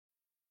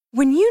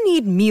When you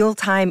need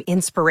mealtime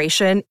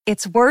inspiration,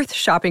 it's worth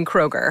shopping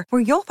Kroger,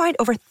 where you'll find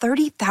over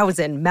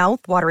 30,000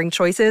 mouth-watering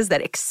choices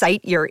that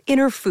excite your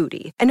inner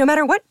foodie. And no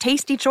matter what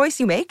tasty choice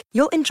you make,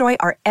 you'll enjoy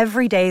our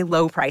everyday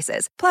low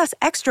prices, plus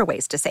extra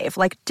ways to save,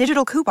 like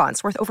digital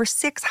coupons worth over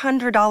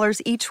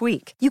 $600 each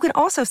week. You can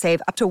also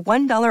save up to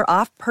 $1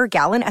 off per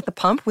gallon at the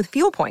pump with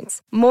fuel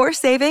points. More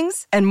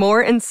savings and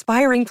more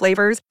inspiring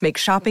flavors make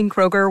shopping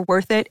Kroger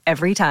worth it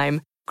every time.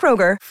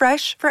 Kroger,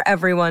 fresh for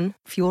everyone.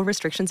 Fuel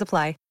restrictions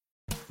apply.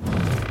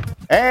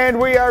 And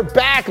we are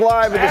back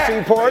live at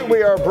the Seaport.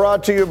 We are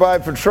brought to you by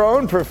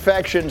Patron.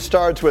 Perfection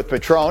starts with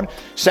Patron.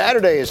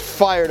 Saturday is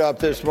fired up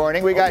this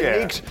morning. We got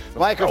Neek's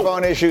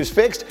microphone issues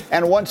fixed.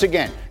 And once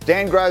again,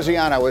 Dan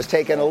Graziano was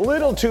taking a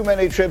little too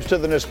many trips to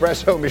the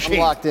Nespresso machine. I'm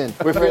locked in.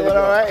 We're feeling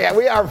all right? Yeah,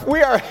 we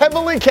are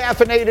heavily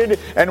caffeinated,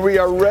 and we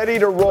are ready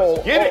to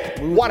roll. Get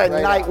it. What a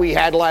night we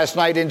had last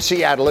night in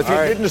Seattle. If you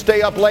didn't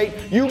stay up late,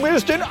 you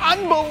missed an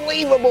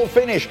unbelievable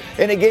finish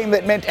in a game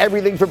that meant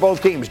everything for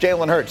both teams.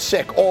 Jalen Hurts,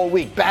 sick all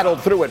week,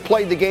 battled through it,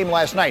 played the game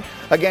last night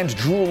against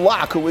Drew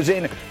Lock, who was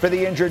in for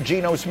the injured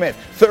Geno Smith.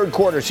 Third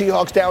quarter,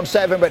 Seahawks down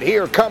 7, but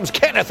here comes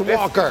Kenneth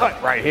Walker. This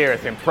cut right here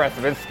is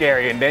impressive. It's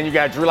scary. And then you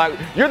got Drew Lock.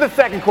 You're the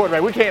second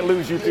quarterback. We can't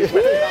lose you.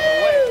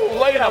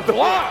 Lay it out the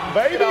block,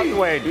 baby. Get out the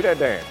way. Do that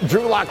dance.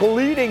 Drew Lock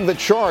leading the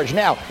charge.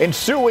 Now,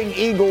 ensuing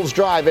Eagles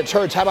drive. It's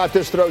Hurts. How about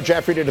this throw,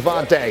 Jeffrey, to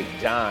Devontae?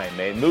 Dime,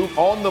 man. Move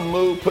on the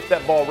move. Put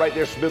that ball right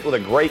there. Smith with a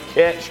great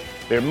catch.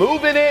 They're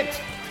moving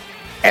it.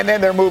 And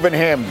then they're moving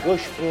him. A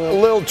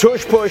little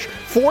tush push.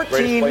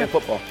 14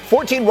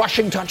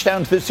 rushing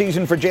touchdowns this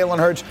season for Jalen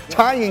Hurts,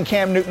 tying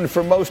Cam Newton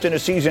for most in a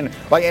season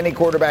by any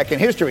quarterback in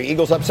history.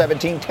 Eagles up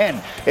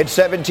 17-10. It's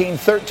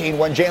 17-13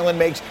 when Jalen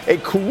makes a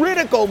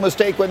critical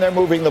mistake when they're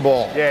moving the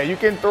ball. Yeah, you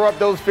can throw up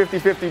those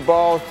 50-50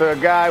 balls to a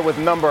guy with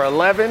number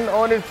 11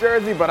 on his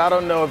jersey, but I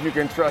don't know if you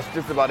can trust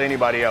just about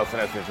anybody else in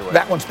that situation.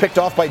 That one's picked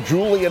off by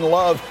Julian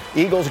Love.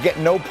 Eagles get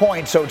no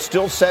points, so it's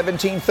still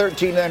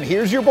 17-13. Then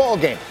here's your ball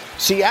game.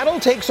 Seattle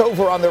takes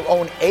over on their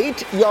own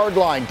 8-yard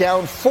line,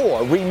 down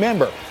 4.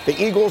 Remember,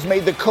 the Eagles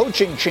made the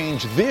coaching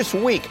change this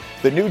week.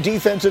 The new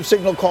defensive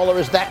signal caller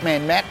is that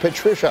man, Matt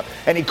Patricia,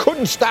 and he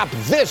couldn't stop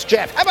this,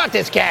 Jeff. How about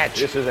this catch?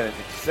 This is an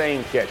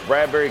insane catch.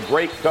 Bradbury,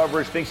 great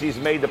coverage, thinks he's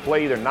made the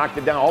play, either knocked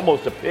it down,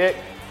 almost a pick,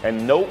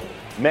 and nope.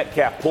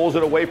 Metcalf pulls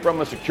it away from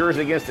him, secures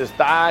it against his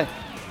thigh.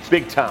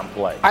 Big time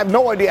play. I have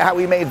no idea how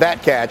he made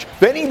that catch.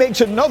 Then he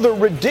makes another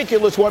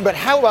ridiculous one, but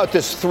how about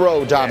this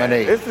throw,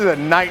 Dominique? Yeah, this is a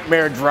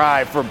nightmare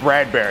drive for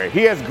Bradbury.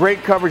 He has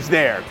great coverage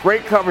there.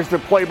 Great coverage to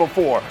play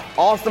before.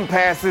 Awesome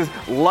passes.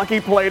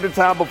 Lucky play the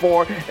time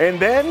before. And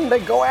then they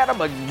go at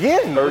him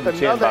again. Third and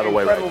 10, by the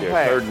way, right there.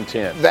 Pass. Third and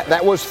 10.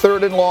 That was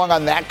third and long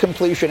on that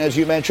completion, as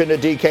you mentioned, to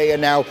DK.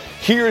 And now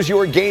here's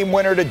your game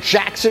winner to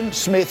Jackson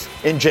Smith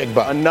in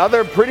Jigba.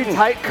 Another pretty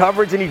tight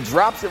coverage, and he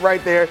drops it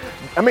right there.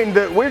 I mean,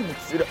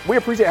 we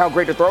appreciate how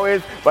great the throw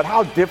is, but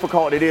how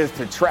difficult it is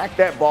to track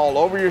that ball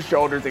over your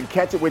shoulders and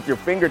catch it with your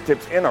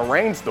fingertips in a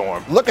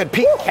rainstorm. Look at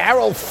Pete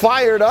Carroll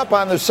fired up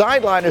on the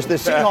sideline as the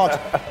Seahawks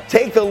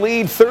take the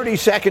lead. 30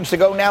 seconds to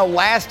go now.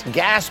 Last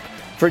gasp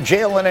for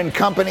Jalen and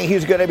company.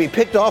 He's going to be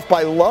picked off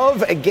by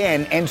Love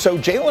again. And so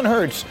Jalen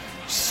Hurts,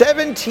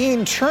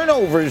 17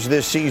 turnovers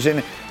this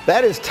season.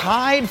 That is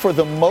tied for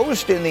the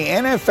most in the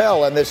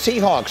NFL, and the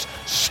Seahawks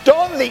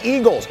stun the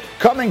Eagles,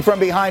 coming from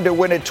behind to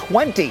win it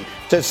 20-17.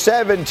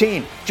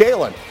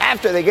 Jalen,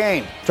 after the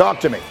game, talk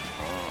to me.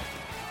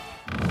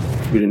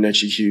 We didn't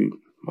execute.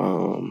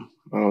 I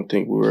don't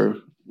think we're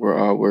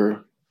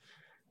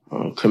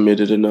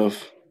committed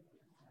enough.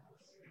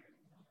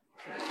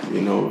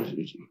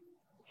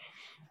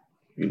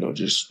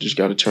 Just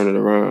got to turn it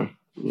around.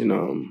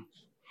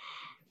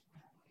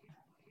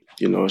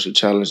 It's a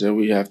challenge that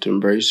we have to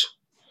embrace.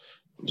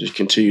 Just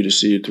continue to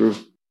see it through.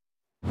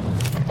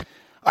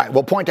 All right,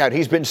 we'll point out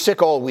he's been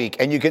sick all week,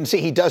 and you can see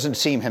he doesn't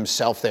seem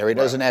himself there. He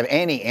doesn't have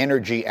any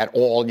energy at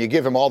all, and you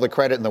give him all the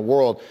credit in the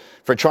world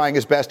for trying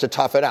his best to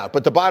tough it out.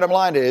 But the bottom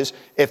line is,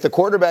 if the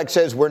quarterback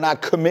says we're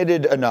not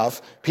committed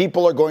enough,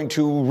 people are going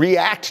to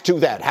react to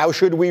that. How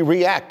should we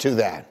react to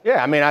that?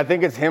 Yeah, I mean, I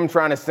think it's him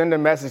trying to send a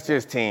message to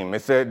his team.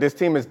 This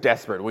team is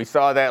desperate. We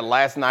saw that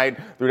last night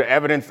through the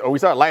evidence, or we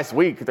saw it last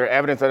week through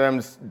evidence of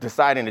them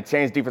deciding to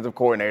change defensive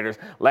coordinators.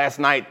 Last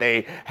night,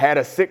 they had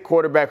a sick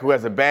quarterback who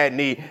has a bad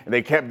knee, and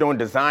they kept doing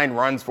design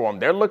runs for him.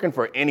 They're looking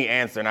for any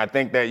answer, and I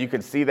think that you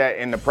could see that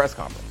in the press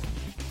conference.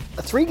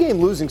 A 3-game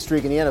losing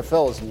streak in the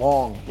NFL is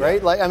long, right?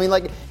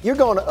 You're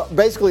going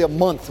basically a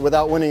month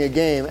without winning a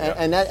game,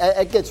 and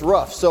that gets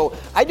rough. So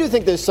I do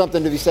think there's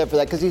something to be said for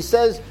that, because he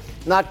says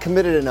not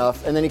committed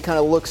enough, and then he kind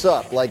of looks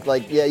up,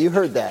 yeah, you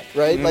heard that,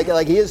 right? Mm-hmm.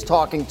 Like he is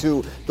talking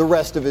to the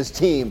rest of his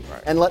team,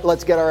 right. And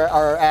let's get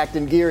our act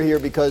in gear here,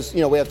 because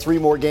we have 3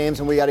 more games,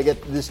 and we got to get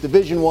this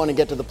Division I and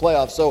get to the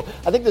playoffs. So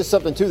I think there's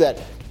something to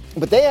that.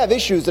 But they have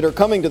issues that are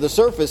coming to the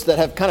surface that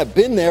have kind of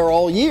been there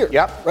all year.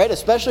 Yep. Right?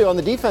 Especially on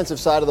the defensive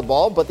side of the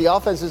ball, but the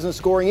offense isn't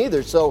scoring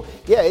either. So,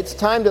 yeah, it's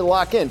time to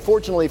lock in.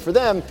 Fortunately for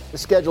them, the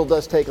schedule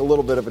does take a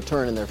little bit of a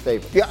turn in their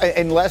favor. Yeah,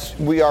 unless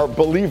we are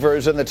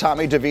believers in the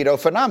Tommy DeVito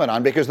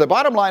phenomenon, because the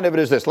bottom line of it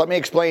is this. Let me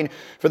explain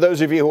for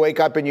those of you who wake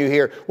up and you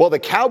hear, well, the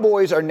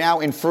Cowboys are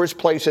now in first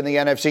place in the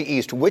NFC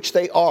East, which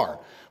they are.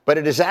 But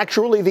it is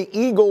actually the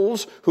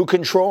Eagles who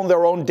control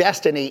their own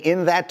destiny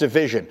in that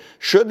division.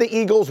 Should the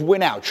Eagles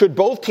win out, should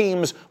both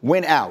teams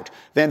win out,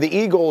 then the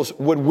Eagles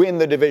would win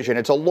the division.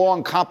 It's a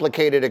long,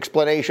 complicated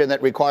explanation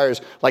that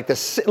requires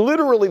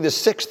literally the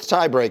sixth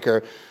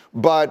tiebreaker.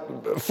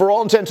 But for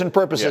all intents and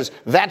purposes,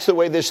 that's the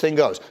way this thing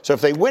goes. So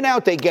if they win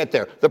out, they get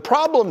there. The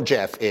problem,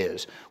 Jeff,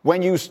 is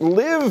when you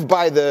live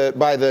by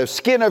the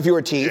skin of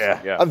your teeth,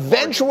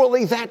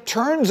 eventually that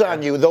turns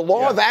on you. The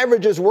law of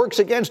averages works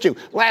against you.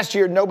 Last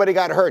year, nobody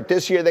got hurt.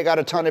 This year, they got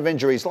a ton of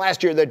injuries.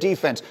 Last year, their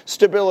defense,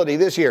 stability.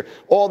 This year,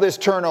 all this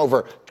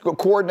turnover.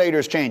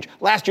 Coordinators change.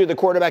 Last year, the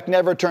quarterback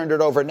never turned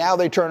it over. Now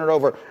they turn it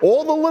over.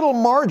 All the little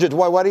margins.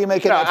 Why do you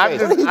make that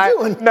face? What are you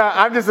doing? No,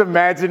 I'm just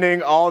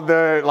imagining all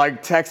the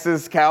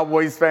Texas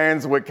Cowboys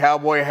fans with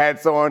cowboy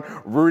hats on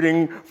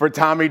rooting for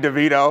Tommy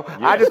DeVito.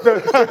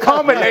 The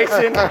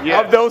combination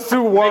of those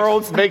two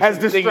worlds has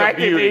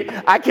distracted me.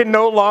 I can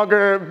no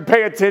longer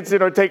pay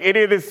attention or take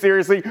any of this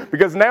seriously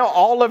because now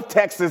all of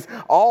Texas,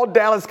 all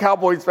Dallas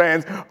Cowboys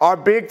fans are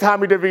big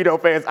Tommy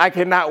DeVito fans. I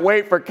cannot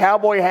wait for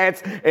cowboy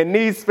hats and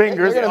these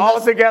fingers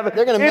all together.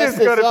 They're going to mess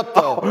this up,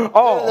 though.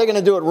 They're going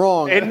to do it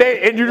wrong. And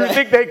you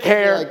think they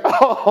care?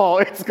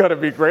 It's going to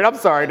be great. I'm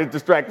sorry to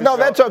distract you. No,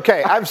 that's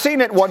okay. I've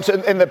seen it once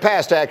in the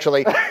past,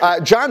 actually.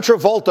 John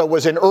Travolta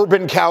was an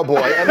urban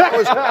cowboy, and that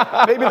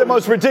was maybe the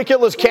most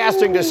ridiculous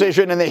casting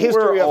decision in the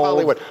history of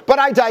Hollywood. But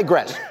I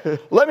digress.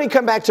 Let me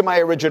come back to my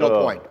original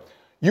point.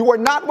 You are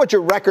not what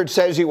your record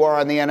says you are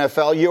on the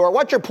NFL. You are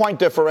what your point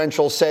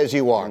differential says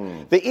you are.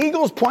 The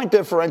Eagles' point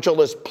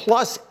differential is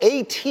plus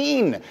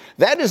 18.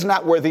 That is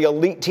not where the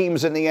elite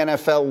teams in the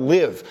NFL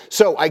live.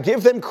 So I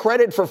give them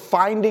credit for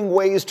finding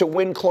ways to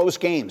win close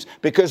games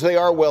because they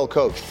are well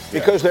coached,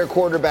 because their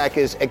quarterback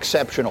is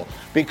exceptional,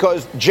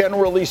 because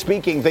generally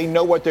speaking, they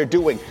know what they're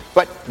doing.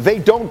 But they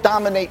don't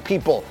dominate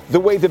people the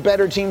way the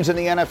better teams in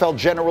the NFL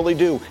generally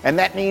do. And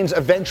that means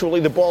eventually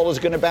the ball is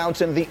going to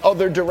bounce in the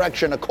other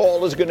direction. A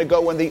call is going to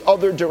go in the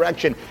other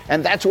direction.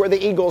 And that's where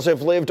the Eagles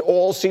have lived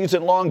all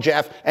season long,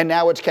 Jeff, and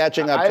now it's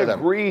catching up to them. I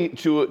agree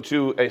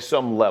to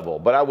some level,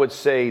 but I would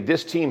say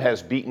this team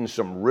has beaten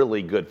some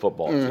really good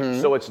football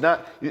teams. So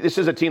this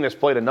is a team that's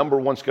played a number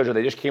one schedule.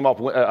 They just came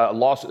off a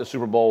loss at the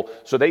Super Bowl.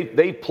 So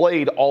they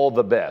played all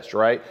the best,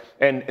 right?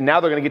 And now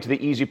they're going to get to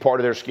the easy part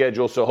of their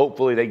schedule, so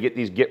hopefully they get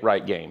these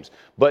get-right games.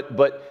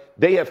 But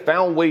they have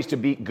found ways to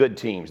beat good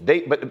teams.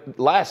 But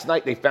last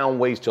night they found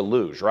ways to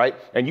lose, right?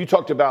 And you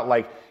talked about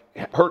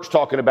Hurts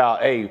talking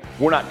about, hey,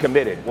 we're not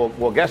committed.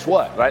 Well, guess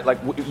what, right?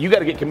 You got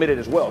to get committed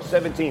as well.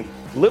 17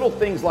 little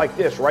things like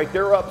this, right?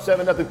 They're up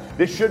 7-0.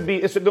 It's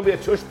going to be a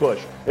tush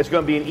push. It's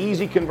going to be an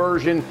easy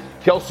conversion.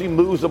 Kelsey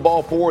moves the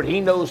ball forward.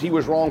 He knows he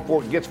was wrong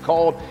for it. Gets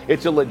called.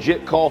 It's a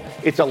legit call.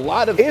 It's a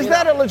lot of. Is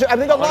that a legit? I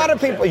think a lot of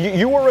people.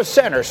 You were a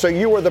center, so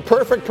you were the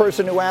perfect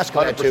person to ask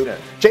that to.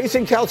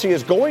 Jason Kelsey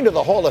is going to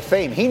the Hall of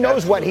Fame. He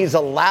knows what he's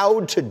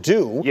allowed to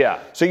do. Yeah.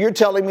 So you're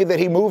telling me that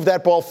he moved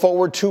that ball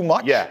forward too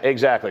much? Yeah,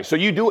 exactly. So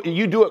you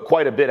do it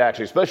quite a bit,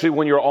 actually, especially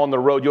when you're on the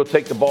road. You'll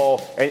take the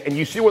ball, and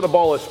you see where the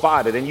ball is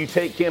spotted, and you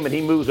take him, and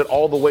he moves it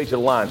all the way to the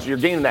line. So you're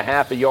gaining a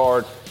half a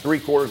yard,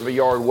 3/4 of a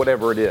yard,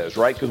 whatever it is,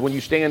 right? Because when you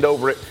stand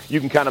over it, you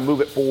can kind of move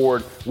it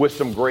forward with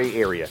some gray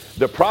area.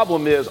 The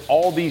problem is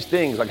all these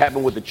things, like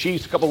happened with the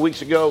Chiefs a couple of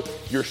weeks ago,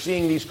 you're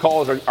seeing these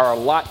calls are a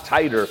lot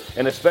tighter,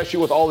 and especially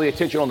with all the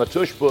attention on the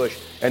tush push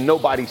and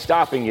nobody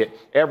stopping it,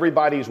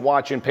 everybody's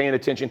watching, paying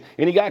attention,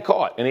 and he got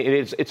caught, and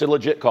it's a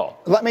legit call.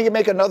 Let me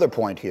make another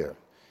point here.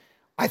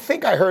 I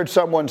think I heard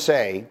someone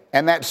say,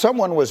 and that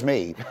someone was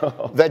me,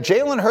 that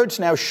Jalen Hurts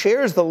now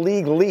shares the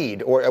league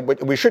lead, or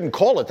we shouldn't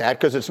call it that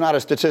because it's not a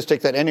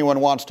statistic that anyone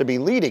wants to be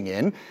leading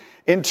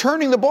in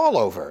turning the ball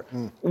over.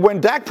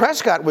 When Dak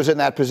Prescott was in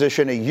that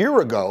position a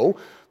year ago,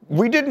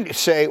 we didn't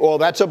say, oh,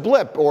 that's a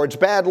blip or it's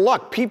bad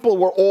luck. People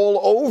were all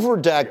over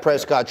Dak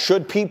Prescott.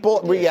 Should people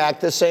react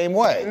the same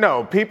way?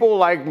 No, people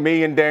like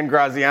me and Dan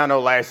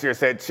Graziano last year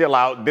said, chill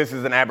out, this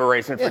is an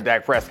aberration for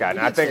Dak Prescott.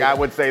 And I think I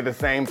would say the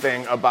same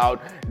thing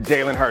about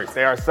Jalen Hurts.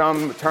 There are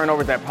some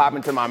turnovers that pop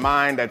into my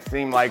mind that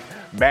seem like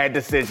bad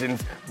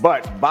decisions,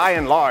 but by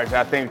and large,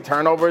 I think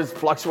turnovers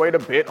fluctuate a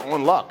bit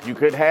on luck. You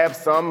could have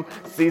some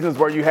seasons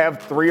where you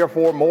have 3 or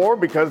 4 more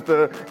because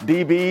the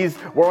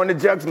DBs were on the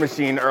jugs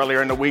machine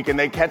earlier in the week and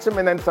they catch catch them,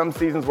 and then some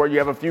seasons where you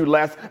have a few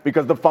less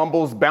because the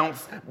fumbles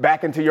bounce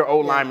back into your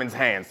O-lineman's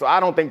hands. So I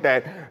don't think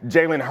that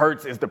Jalen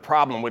Hurts is the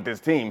problem with this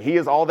team. He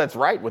is all that's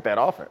right with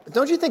that offense.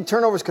 Don't you think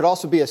turnovers could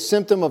also be a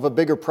symptom of a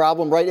bigger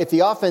problem, right? If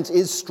the offense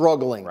is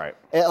struggling, right?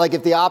 Like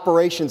if the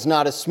operation's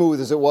not as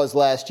smooth as it was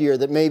last year,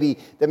 that maybe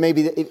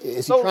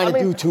is he trying to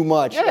do too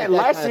much? Yeah,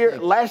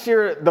 last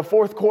year, the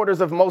fourth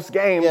quarters of most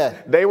games,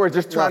 they were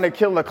just trying to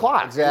kill the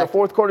clock. Exactly. In the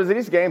fourth quarters of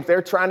these games,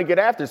 they're trying to get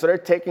after, so they're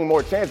taking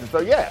more chances. So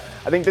yeah,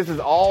 I think this is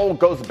all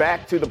goes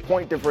back to the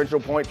point differential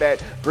point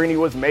that Greeny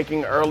was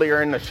making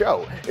earlier in the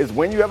show, is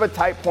when you have a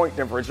tight point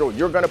differential,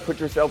 you're going to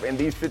put yourself in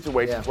these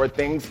situations where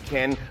things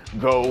can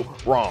go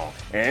wrong.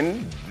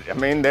 And I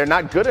mean, they're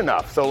not good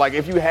enough. So like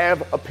if you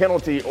have a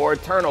penalty or a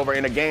turnover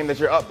in a game that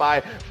you're up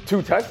by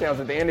 2 touchdowns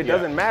at the end, it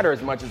doesn't matter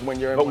as much as when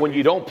you're in. But when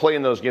you don't play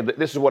in those games,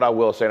 this is what I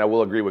will say, and I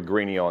will agree with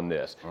Greeny on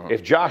this.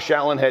 If Josh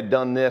Allen had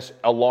done this,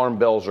 alarm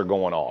bells are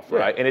going off,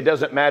 right? And it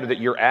doesn't matter that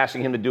you're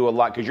asking him to do a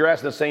lot, because you're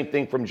asking the same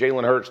thing from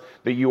Jalen Hurts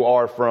that you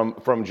are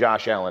from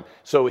Josh Allen.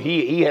 So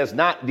he has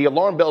not, the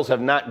alarm bells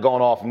have not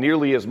gone off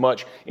nearly as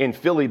much in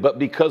Philly, but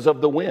because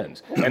of the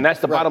wins. And that's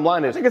the bottom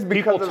line is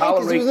people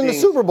tolerate he was in the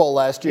Super Bowl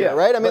last year,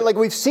 right? I mean, like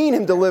we've seen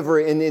him deliver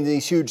in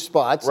these huge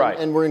spots,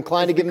 and we're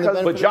inclined to give him the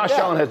benefit. But Josh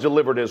Allen has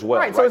delivered as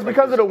well. Right, so it's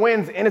because of the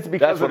wins, and it's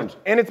because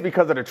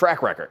of the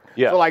track record.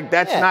 So like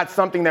that's not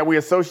something that we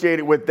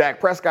associated with Dak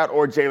Prescott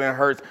or Jalen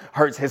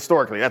Hurts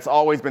historically. That's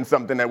always been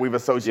something that we've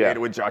associated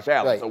with Josh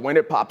Allen. Right. So when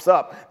it pops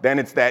up, then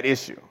it's that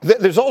issue.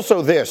 There's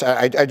also this.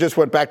 I just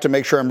went back to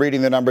make sure I'm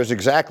reading the numbers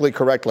exactly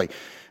correctly.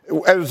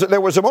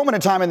 There was a moment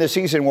in time in the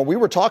season when we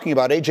were talking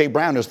about A.J.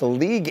 Brown as the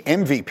league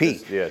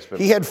MVP.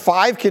 He had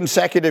 5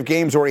 consecutive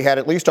games where he had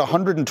at least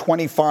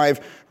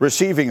 125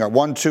 receiving yards.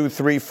 1, 2,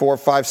 3, 4,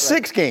 5,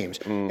 6 games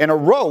in a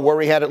row where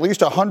he had at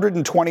least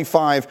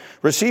 125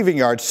 receiving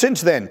yards.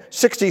 Since then,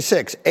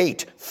 66,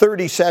 8,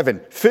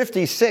 37,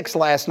 56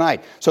 last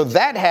night. So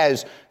that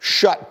has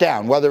shut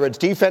down, whether it's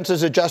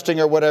defenses adjusting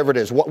or whatever it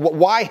is.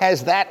 Why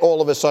has that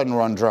all of a sudden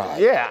run dry?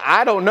 Yeah,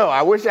 I don't know.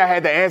 I wish I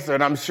had the answer,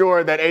 and I'm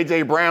sure that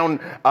A.J. Brown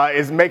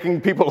is making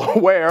people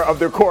aware of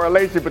the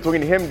correlation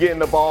between him getting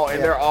the ball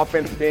and their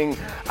offense being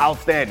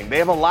outstanding. They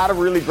have a lot of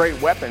really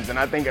great weapons, and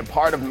I think a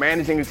part of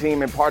managing a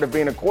team and part of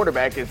being a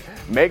quarterback is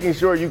making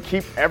sure you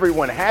keep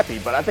everyone happy.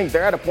 But I think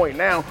they're at a point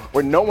now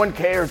where no one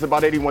cares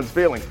about anyone's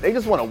feelings. They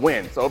just want to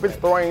win. So if it's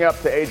throwing up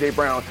to A.J.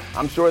 Brown,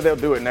 I'm sure they'll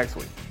do it next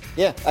week.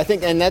 Yeah, I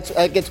think, and that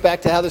gets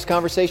back to how this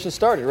conversation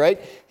started,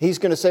 right? He's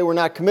going to say we're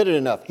not committed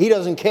enough. He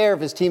doesn't care if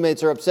his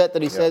teammates are upset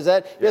that he says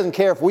that. He doesn't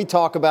care if we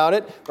talk about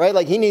it, right?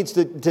 Like he needs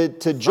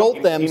to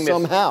jolt them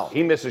somehow.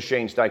 He misses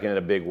Shane Steichen in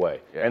a big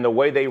way. And the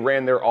way they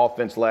ran their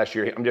offense last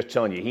year, I'm just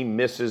telling you, he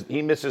misses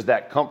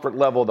that comfort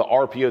level, the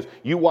RPOs.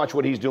 You watch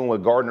what he's doing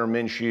with Gardner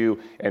Minshew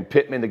and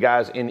Pittman, the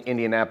guys in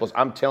Indianapolis.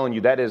 I'm telling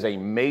you, that is a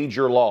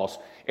major loss.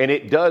 And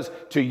it does,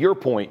 to your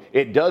point,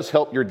 it does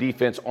help your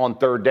defense on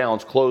third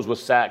downs close with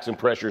sacks and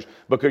pressures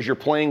because you're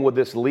playing with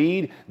this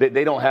lead that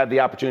they don't have the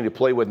opportunity to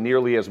play with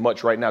nearly as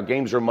much right now.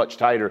 Games are much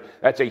tighter.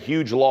 That's a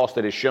huge loss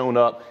that has shown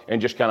up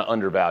and just kind of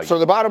undervalued. So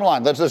the bottom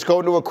line, let's go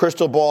into a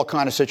crystal ball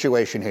kind of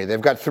situation here.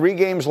 They've got 3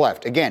 games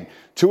left. Again,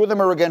 2 of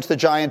them are against the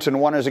Giants and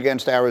 1 is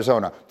against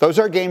Arizona. Those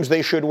are games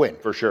they should win.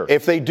 For sure.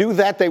 If they do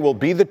that, they will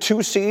be the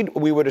 2 seed,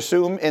 we would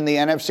assume, in the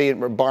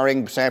NFC,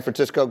 barring San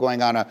Francisco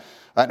going on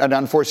an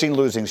unforeseen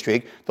losing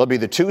streak. They'll be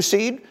the 2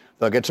 seed.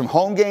 They'll get some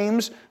home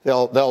games.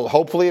 They'll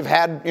hopefully have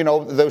had,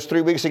 those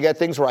 3 weeks to get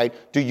things right.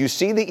 Do you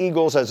see the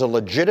Eagles as a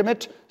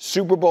legitimate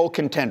Super Bowl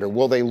contender?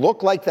 Will they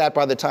look like that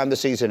by the time the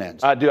season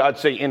ends? I do. I'd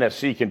say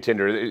NFC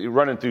contender.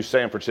 Running through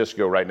San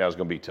Francisco right now is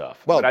going to be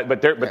tough. Well,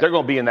 but they're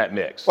going to be in that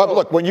mix. Well,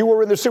 look, when you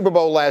were in the Super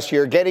Bowl last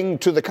year, getting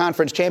to the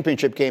conference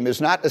championship game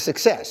is not a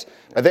success.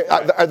 Are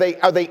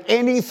they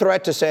any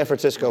threat to San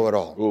Francisco at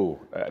all? Ooh,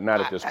 not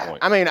at this point.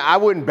 I mean, I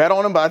wouldn't bet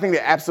on them, but I think they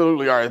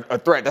absolutely are a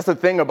threat. That's the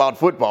thing about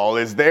football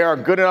is they are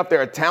good enough.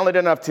 They're a talented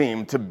enough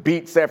team to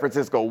beat San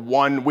Francisco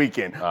one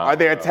weekend. Are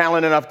they a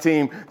talented enough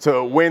team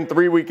to win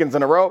 3 weekends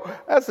in a row?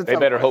 They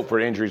better hope for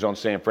injuries on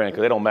San Fran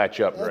because they don't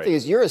match up The right. thing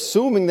is, you're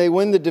assuming they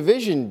win the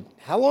division.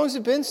 How long has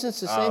it been since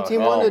the same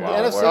team won the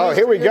NFC? Oh,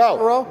 here we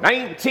go.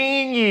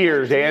 19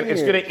 years, Dan.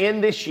 It's going to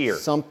end this year.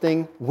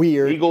 Something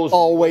weird Eagles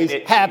always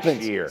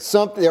happens.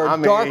 There are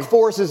dark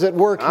forces at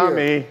work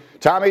here.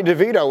 Tommy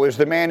DeVito is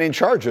the man in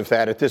charge of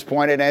that at this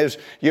point, and as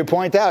you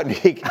point out,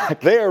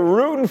 they are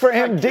rooting for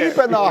him deep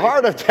in the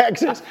heart of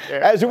Texas.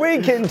 As we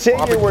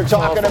continue, we're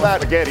talking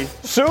about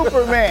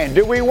Superman.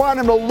 Do we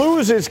want him to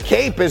lose his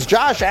cape? Is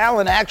Josh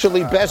Allen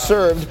actually best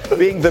served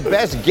being the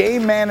best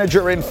game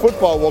manager in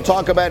football? We'll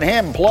talk about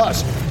him.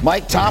 Plus,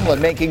 Mike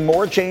Tomlin making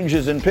more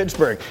changes in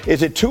Pittsburgh.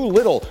 Is it too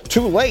little,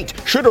 too late?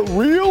 Should a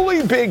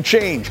really big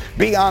change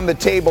be on the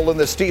table in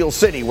the Steel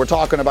City? We're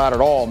talking about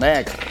it all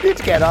next.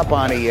 It's Get Up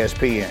on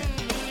ESPN.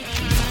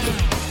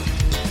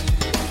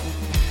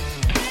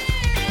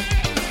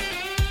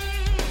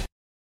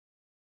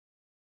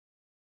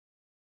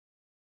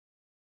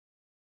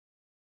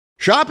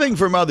 Shopping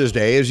for Mother's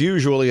Day is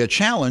usually a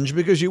challenge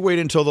because you wait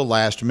until the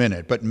last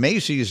minute, but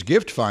Macy's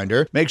Gift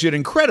Finder makes it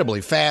incredibly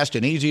fast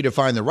and easy to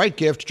find the right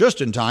gift just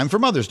in time for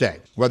Mother's Day.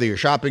 Whether you're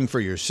shopping for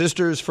your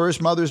sister's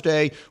first Mother's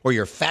Day or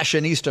your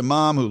fashionista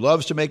mom who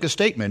loves to make a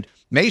statement,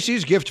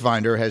 Macy's Gift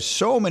Finder has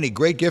so many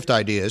great gift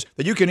ideas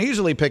that you can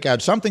easily pick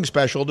out something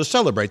special to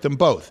celebrate them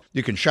both.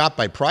 You can shop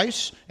by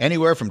price,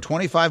 anywhere from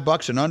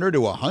 $25 and under to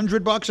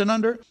 $100 and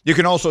under. You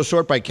can also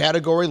sort by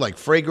category like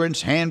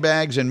fragrance,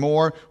 handbags, and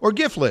more, or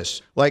gift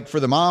lists, like for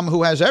the mom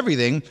who has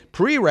everything,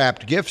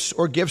 pre-wrapped gifts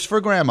or gifts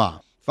for grandma.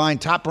 Find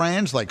top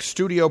brands like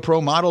Studio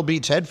Pro Model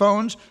Beats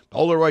headphones,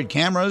 Polaroid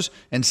cameras,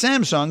 and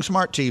Samsung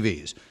smart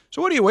TVs.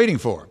 So what are you waiting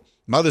for?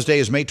 Mother's Day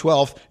is May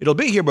 12th. It'll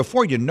be here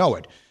before you know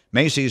it.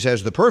 Macy's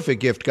has the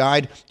perfect gift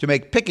guide to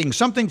make picking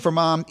something for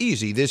mom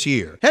easy this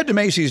year. Head to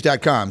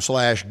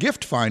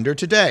Macys.com/giftfinder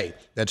today.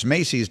 That's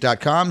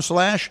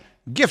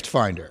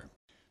Macys.com/giftfinder.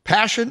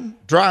 Passion,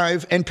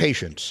 drive, and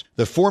patience.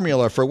 The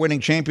formula for winning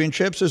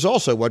championships is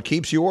also what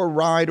keeps your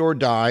ride or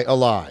die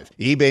alive.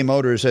 eBay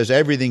Motors has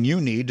everything you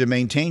need to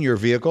maintain your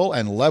vehicle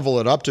and level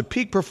it up to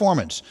peak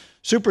performance.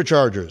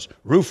 Superchargers,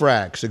 roof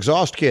racks,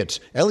 exhaust kits,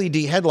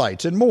 LED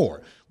headlights, and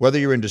more. Whether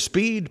you're into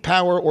speed,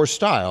 power, or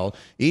style,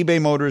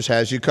 eBay Motors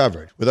has you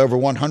covered. With over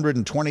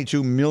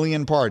 122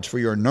 million parts for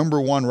your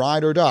number one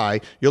ride or die,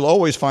 you'll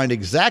always find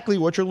exactly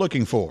what you're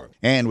looking for.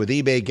 And with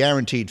eBay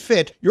Guaranteed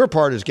Fit, your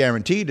part is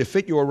guaranteed to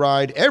fit your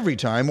ride every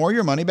time or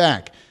your money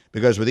back.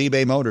 Because with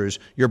eBay Motors,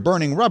 you're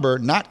burning rubber,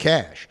 not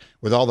cash.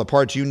 With all the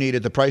parts you need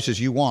at the prices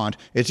you want,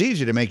 it's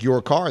easy to make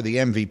your car the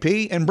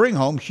MVP and bring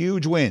home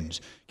huge wins.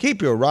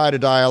 Keep your ride or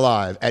die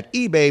alive at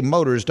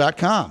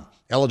ebaymotors.com.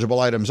 Eligible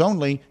items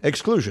only.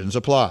 Exclusions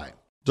apply.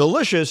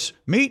 Delicious,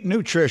 meet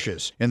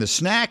nutritious. In the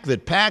snack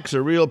that packs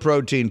a real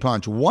protein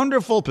punch,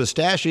 Wonderful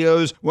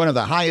Pistachios, one of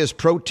the highest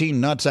protein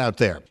nuts out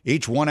there.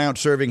 Each 1 ounce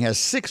serving has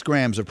 6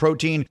 grams of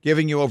protein,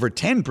 giving you over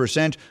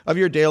 10% of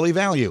your daily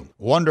value.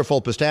 Wonderful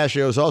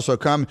Pistachios also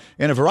come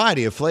in a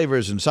variety of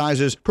flavors and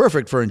sizes,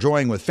 perfect for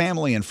enjoying with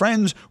family and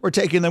friends or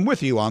taking them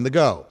with you on the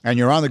go. And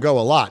you're on the go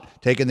a lot,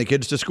 taking the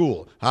kids to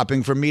school,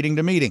 hopping from meeting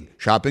to meeting,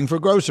 shopping for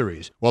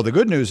groceries. Well, the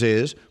good news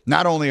is,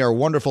 not only are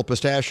Wonderful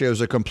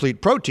Pistachios a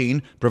complete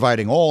protein,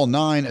 providing all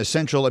 9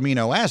 essential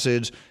amino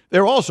acids,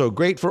 they're also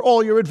great for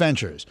all your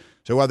adventures.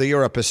 So whether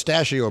you're a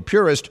pistachio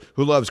purist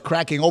who loves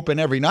cracking open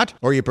every nut,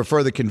 or you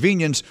prefer the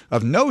convenience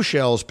of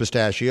no-shells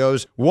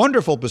pistachios,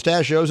 Wonderful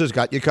Pistachios has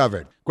got you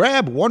covered.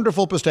 Grab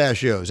Wonderful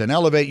Pistachios and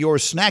elevate your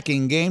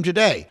snacking game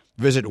today.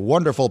 Visit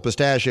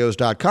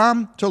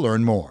wonderfulpistachios.com to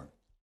learn more.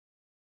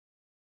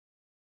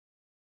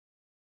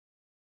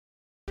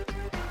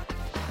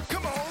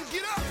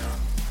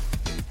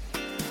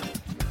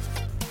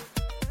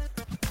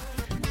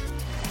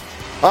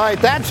 All right,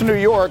 that's New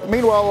York.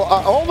 Meanwhile,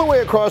 all the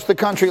way across the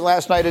country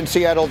last night in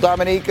Seattle,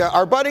 Dominique,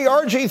 our buddy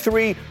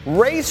RG3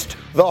 raced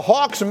the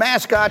Hawks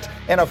mascot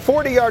in a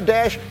 40-yard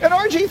dash, and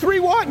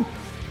RG3 won.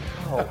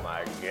 Oh,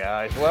 my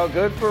gosh. Well,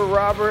 good for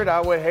Robert. I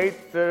would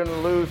hate to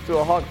lose to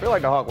a Hawk. I feel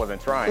like the Hawk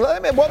wasn't trying.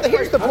 Well,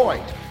 here's the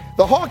point.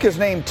 The Hawk is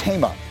named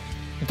Tama.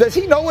 Does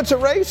he know it's a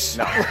race?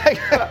 No.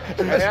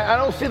 I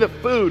don't see the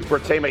food for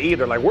Tama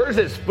either. Like, where's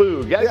his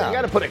food? You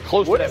got to put it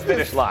close to that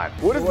finish line.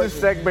 What is this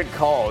segment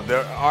called?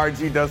 The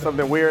RG does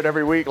something weird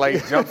every week,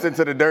 like jumps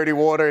into the dirty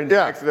water in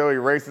Jacksonville, he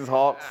races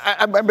Hawks.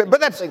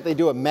 But that's like they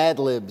do a Mad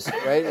Libs,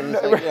 right? And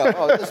it's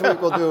like, this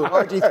week we'll do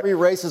RG3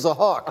 races a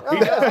Hawk. He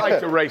does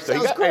like to race.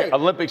 He's got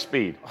Olympic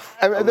speed.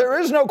 There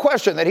is no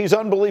question that he's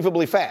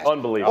unbelievably fast.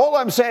 Unbelievable. All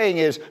I'm saying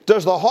is,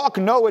 does the Hawk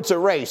know it's a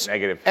race?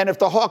 Negative. And if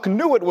the Hawk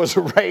knew it was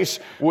a race,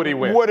 would he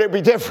win? Would it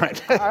be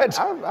different?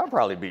 I'll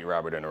probably beat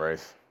Robert in a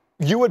race.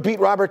 You would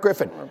beat Robert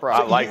Griffin.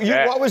 I like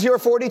that. What was your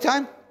 40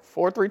 time?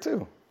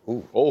 4.32.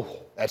 Ooh. Oh,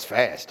 that's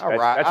fast.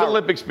 That's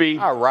Olympic speed.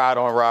 I ride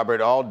on Robert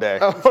all day.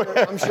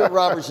 I'm sure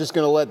Robert's just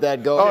going to let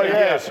that go. Oh,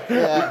 yes.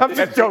 Yeah. I'm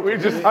just joking.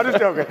 I'm just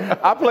joking.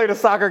 I played a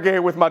soccer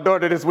game with my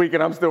daughter this week,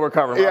 and I'm still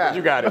recovering. Robert,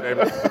 you got it,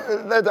 baby.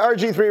 The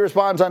RG3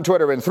 responds on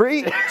Twitter in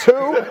 3, 2,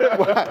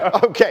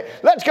 1. Okay,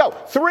 let's go.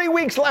 3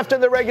 weeks left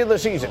in the regular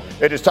season.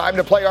 It is time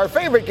to play our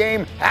favorite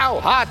game, How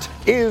Hot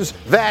Is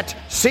That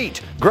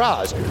Seat?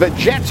 Graz, the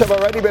Jets have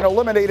already been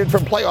eliminated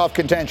from playoff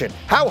contention.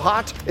 How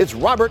hot is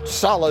Robert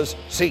Saleh's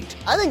seat?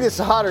 I think this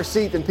is a hotter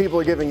seat than people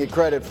are giving it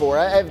credit for.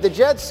 If the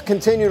Jets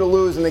continue to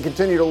lose and they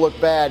continue to look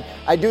bad,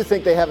 I do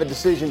think they have a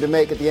decision to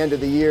make at the end of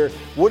the year.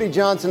 Woody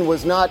Johnson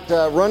was not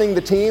running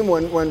the team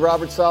when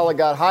Robert Saleh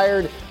got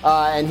hired,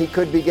 and he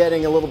could be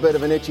getting a little bit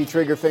of an itchy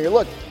trigger finger.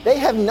 Look, they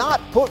have not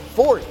put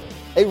forth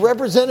a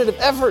representative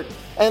effort.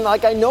 And,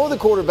 I know the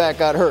quarterback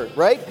got hurt,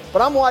 right?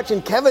 But I'm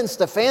watching Kevin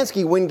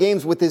Stefanski win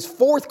games with his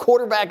 4th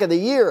quarterback of the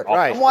year.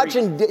 Right. I'm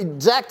watching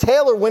Zach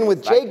Taylor win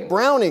with Jake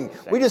Browning.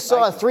 We just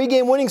saw a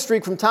 3-game winning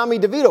streak from Tommy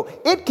DeVito.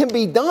 It can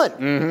be done.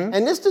 Mm-hmm.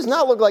 And this does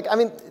not look like,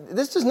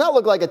 this does not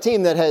look like a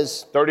team that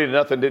has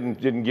 30-0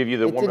 didn't give you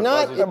the warm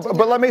and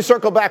But let me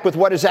circle back with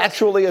what is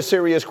actually a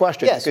serious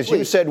question. Yes, because please.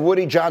 you said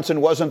Woody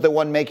Johnson wasn't the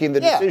one making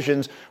the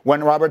decisions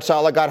when Robert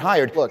Saleh got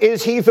hired. Look,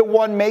 is he the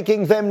one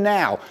making them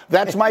now?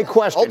 That's my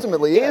question.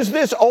 Ultimately, yes. Is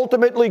this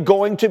ultimately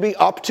going to be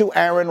up to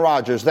Aaron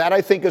Rodgers? That,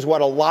 I think, is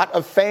what a lot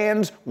of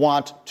fans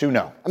want to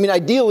know. I mean,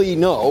 ideally,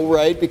 no,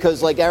 right?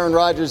 Because, like, Aaron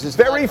Rodgers is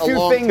very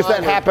few things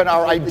that happen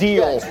are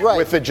ideal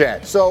with the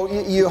Jets. So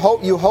you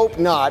hope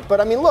not.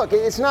 But, I mean, look,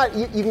 it's not –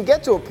 you can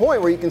get to a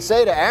point where you can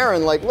say to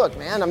Aaron, like, look,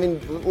 man, I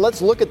mean,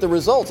 let's look at the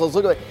results. Let's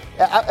look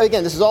at –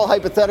 again, this is all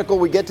hypothetical.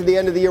 We get to the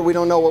end of the year. We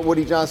don't know what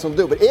Woody Johnson will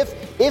do. But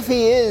if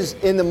he is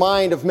in the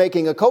mind of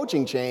making a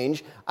coaching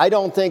change, I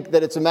don't think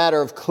that it's a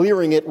matter of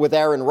clearing it with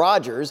Aaron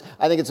Rodgers.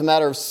 I think it's a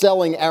matter of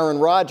selling Aaron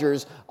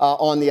Rodgers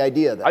on the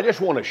idea that. I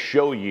just want to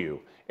show you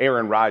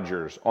Aaron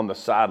Rodgers on the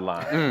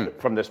sideline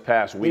from this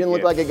past weekend. He didn't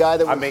look like a guy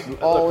that was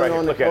all in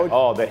on the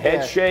coach. The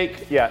head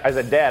shake. Yeah, as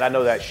a dad, I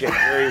know that shake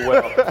very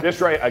well.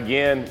 This right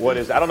again.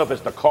 I don't know if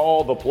it's the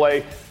call, the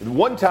play.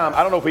 One time,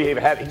 I don't know if he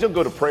even had. He's gonna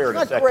go to prayer in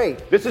a second.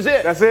 Great. This is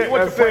it. That's it. He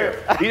went to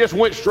prayer. He just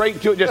went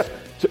straight to it. Just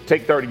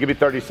take 30. Give me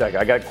 30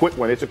 seconds. I got a quick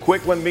one. It's a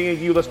quick one. Me and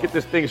you. Let's get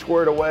this thing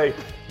squared away.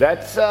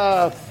 That's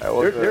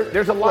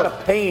there's a lot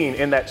of pain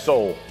in that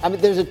soul. I mean,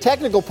 there's a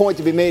technical point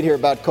to be made here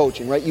about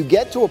coaching, right? You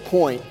get to a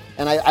point.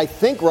 And I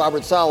think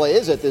Robert Saleh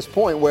is at this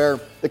point where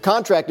the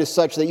contract is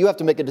such that you have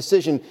to make a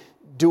decision.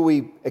 Do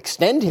we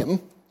extend him,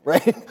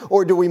 right?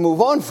 Or do we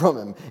move on from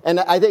him? And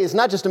I think it's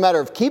not just a matter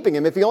of keeping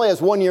him. If he only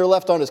has 1 year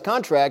left on his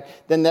contract,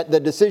 then the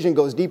decision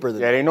goes deeper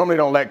than that. Yeah, they normally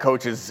don't let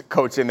coaches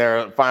coach in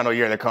their final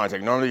year of their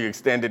contract. Normally you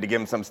extend it to give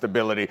them some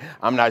stability.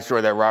 I'm not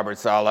sure that Robert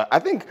Saleh. I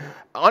think,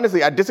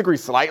 honestly, I disagree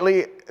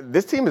slightly.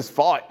 This team has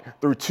fought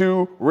through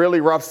 2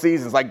 really rough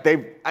seasons. Like,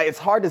 it's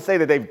hard to say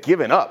that they've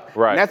given up.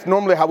 Right. And that's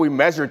normally how we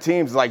measure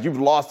teams, like you've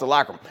lost the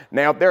locker room.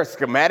 Now, if there are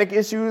schematic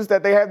issues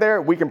that they have there,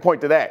 we can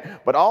point to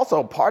that. But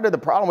also, part of the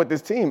problem with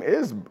this team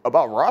is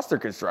about roster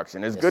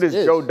construction. As good as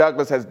Joe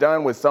Douglas has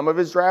done with some of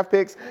his draft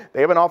picks, they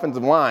have an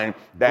offensive line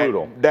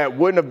that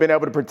wouldn't have been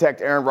able to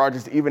protect Aaron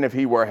Rodgers even if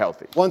he were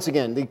healthy. Once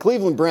again, the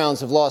Cleveland Browns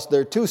have lost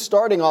their 2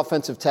 starting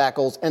offensive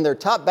tackles, and their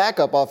top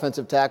backup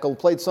offensive tackle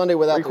played Sunday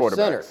without their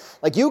center.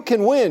 Like, you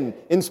can win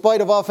in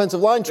spite of offensive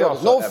line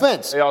troubles. No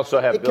offense. They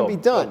also have Bill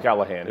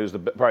Callahan, who's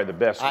probably the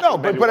best.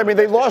 But I mean,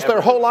 they lost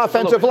their whole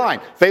offensive line.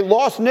 They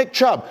lost Nick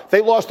Chubb.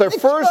 They lost their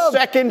first,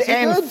 second,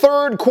 and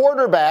third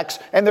quarterbacks,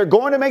 and they're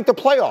going to make the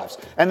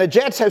playoffs. And the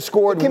Jets have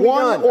scored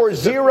 1 or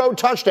 0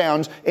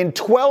 touchdowns in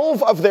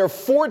 12 of their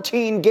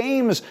 14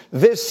 games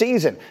this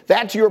season.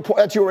 That's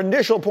your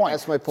initial point.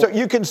 That's my point. So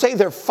you can say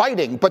they're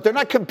fighting, but they're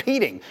not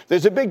competing.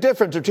 There's a big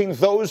difference between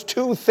those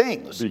 2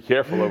 things. Be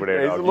careful over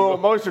there. He's a little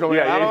emotional.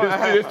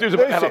 Yeah, this dude's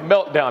about to have a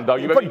meltdown,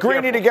 dog. You put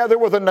Greeny together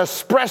with an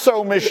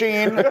espresso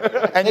machine,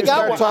 and they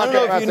got one. I don't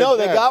know if you know,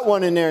 they got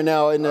one in there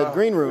now in the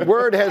green room.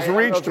 Word has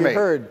reached me.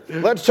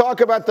 Let's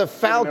talk about the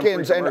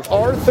Falcons and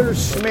Arthur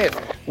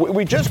Smith.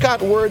 We just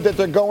got word that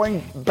they're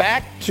going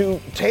back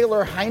to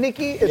Taylor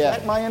Heineke. Is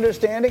that my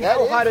understanding?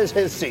 How hot is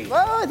his seat?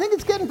 Well, I think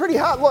it's getting pretty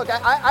hot. Look,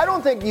 I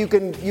don't think you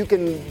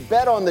can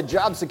bet on the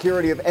job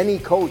security of any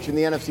coach in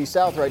the NFC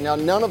South right now.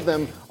 None of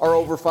them are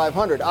over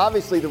 500.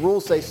 Obviously, the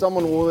rules say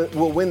someone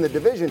will win the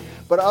division.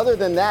 But other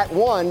than that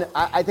one,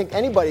 I think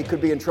anybody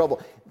could be in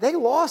trouble. They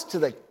lost to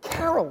the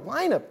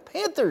Carolina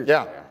Panthers.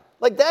 Yeah.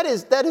 Like, that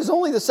is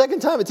only the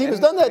second time a team has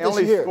done that this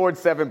year. They only scored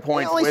 7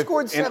 points.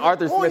 And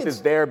Arthur Smith is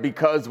there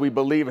because we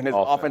believe in his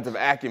offensive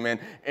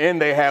acumen,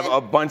 and they have a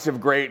bunch of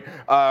great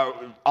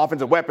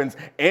offensive weapons.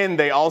 And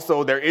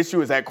their issue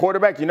is at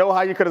quarterback. You know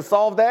how you could have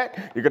solved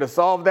that? You could have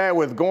solved that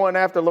with going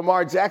after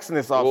Lamar Jackson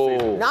this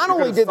offseason. Not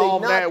only did they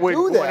not do that,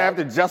 going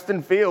after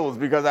Justin Fields,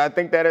 because I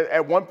think that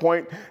at one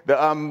point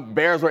the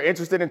Bears were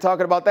interested in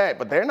talking about that.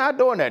 But they're not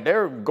doing that.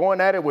 They're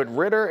going at it with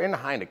Ritter and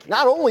Heineke.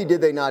 Not only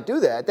did they not do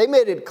that, they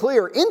made it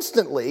clear instantly,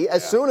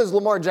 as soon as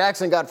Lamar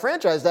Jackson got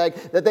franchise tag,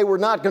 that they were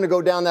not going to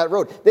go down that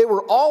road. They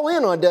were all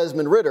in on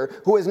Desmond Ritter,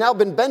 who has now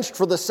been benched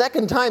for the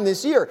 2nd time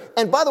this year.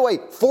 And by the way,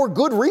 for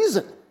good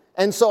reason.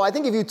 And so I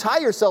think if you tie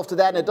yourself to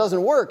that and it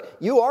doesn't work,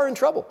 you are in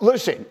trouble.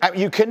 Listen,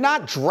 you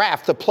cannot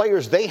draft the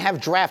players they have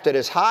drafted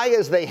as high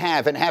as they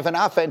have and have an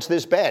offense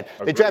this bad.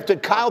 They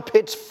drafted Kyle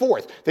Pitts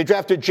 4th. They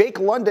drafted Jake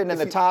London in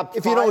the top 5.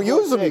 If you don't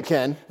use them, you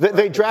can.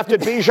 They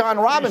drafted Bijan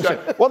Robinson.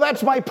 Well,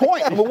 that's my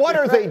point. What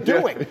are they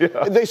doing?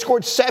 They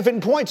scored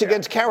 7 points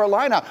against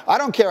Carolina. I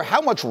don't care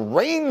how much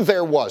rain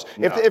there was.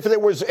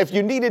 If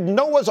you needed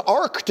Noah's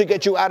Ark to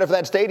get you out of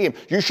that stadium,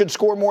 you should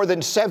score more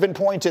than 7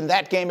 points in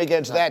that game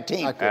against that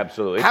team.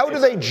 Absolutely. How do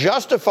they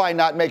justify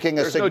not making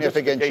a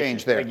significant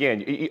change there?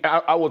 Again,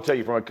 I will tell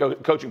you from a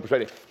coaching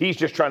perspective, he's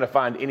just trying to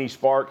find any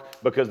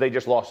spark because they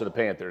just lost to the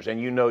Panthers. And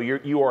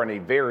you are in a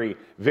very,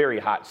 very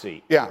hot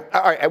seat. Yeah.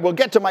 All right. We'll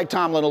get to Mike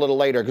Tomlin a little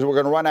later because we're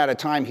going to run out of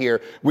time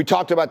here. We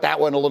talked about that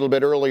one a little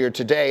bit earlier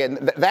today,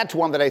 and that's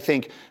one that I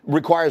think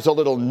requires a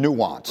little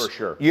nuance. For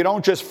sure. You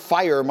don't just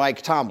fire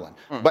Mike Tomlin,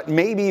 but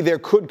maybe there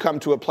could come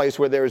to a place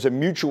where there is a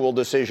mutual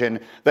decision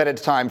that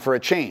it's time for a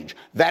change.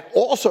 That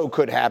also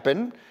could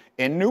happen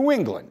in New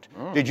England.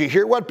 Did you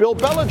hear what Bill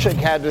Belichick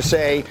had to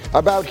say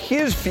about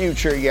his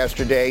future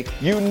yesterday?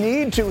 You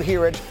need to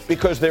hear it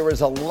because there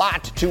is a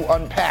lot to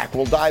unpack.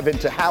 We'll dive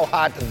into how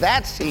hot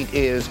that seat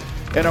is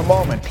in a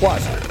moment.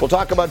 Plus, we'll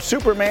talk about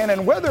Superman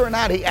and whether or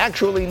not he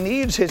actually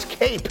needs his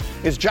cape.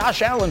 Is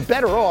Josh Allen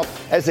better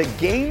off as a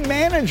game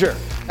manager?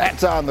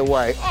 That's on the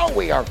way. Oh,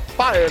 we are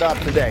fired up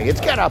today.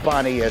 It's Get Up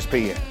on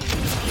ESPN.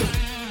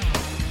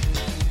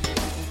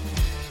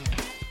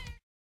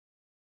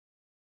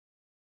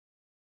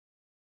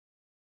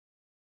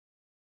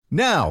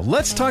 Now,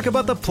 let's talk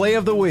about the play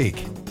of the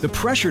week. The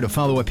pressure to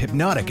follow up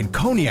Hypnotic and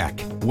Cognac,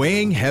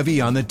 weighing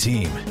heavy on the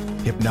team.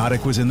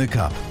 Hypnotic was in the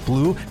cup,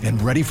 blue, and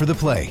ready for the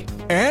play.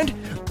 And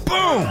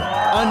boom!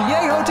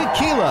 Añejo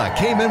Tequila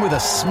came in with a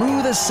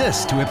smooth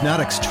assist to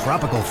Hypnotic's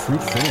tropical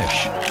fruit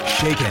finish.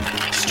 Shaken,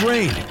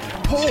 strained,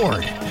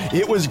 poured.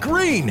 It was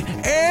green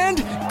and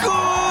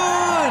good!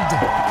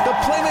 The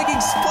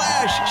playmaking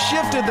splash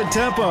shifted the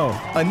tempo.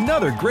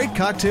 Another great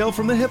cocktail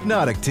from the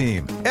Hypnotic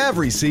team.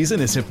 Every season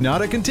is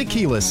Hypnotic and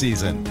Tequila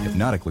season.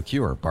 Hypnotic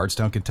Liqueur,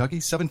 Bardstown, Kentucky,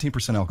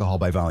 17% alcohol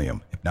by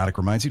volume. Hypnotic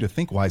reminds you to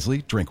think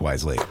wisely, drink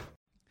wisely.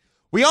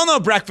 We all know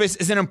breakfast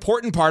is an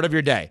important part of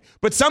your day,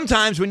 but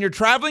sometimes when you're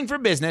traveling for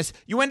business,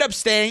 you end up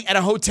staying at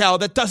a hotel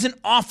that doesn't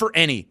offer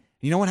any.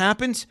 You know what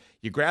happens?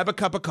 You grab a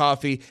cup of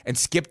coffee and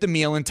skip the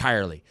meal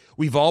entirely.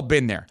 We've all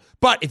been there.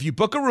 But if you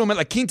book a room at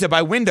La Quinta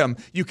by Wyndham,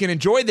 you can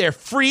enjoy their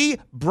free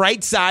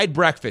Bright Side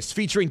breakfast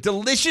featuring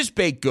delicious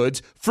baked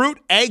goods, fruit,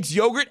 eggs,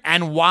 yogurt,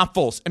 and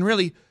waffles. And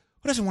really,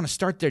 who doesn't want to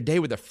start their day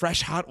with a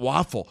fresh, hot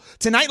waffle?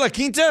 Tonight, La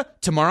Quinta,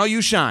 tomorrow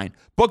you shine.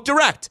 Book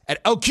direct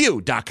at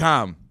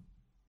lq.com.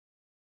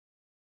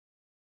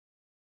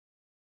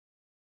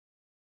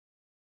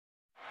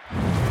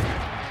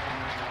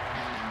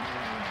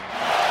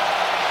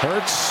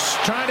 Hurts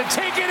trying to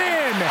take it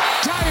in,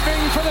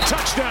 diving for the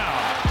touchdown.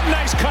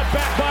 Nice cut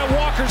back by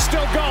Walker,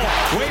 still going.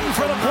 Waiting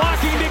for the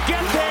blocking to get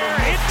there.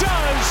 It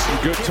does.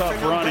 Good tough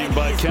running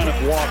by Kenneth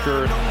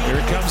Walker. Here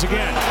it comes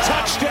again.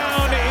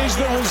 Touchdown is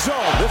the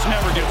result. This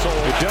never gets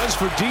old. It does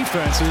for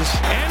defenses.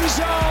 End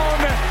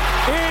zone.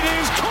 It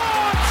is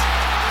caught.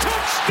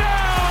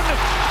 Touchdown,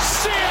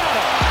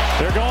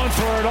 Seattle. They're going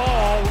for it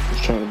all. I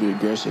was trying to be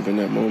aggressive in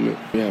that moment.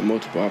 We had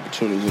multiple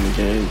opportunities in the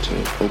game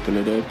to open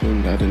it up,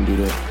 and I didn't do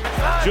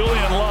that.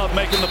 Julian Love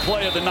making the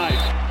play of the night.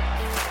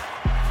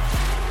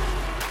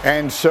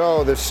 And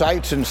so the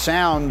sights and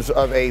sounds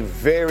of a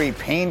very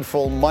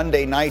painful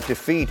Monday night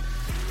defeat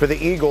for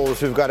the Eagles,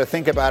 who've got to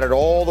think about it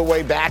all the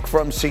way back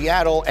from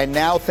Seattle. And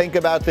now think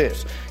about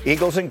this.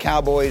 Eagles and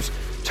Cowboys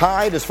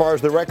tied as far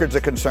as the records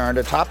are concerned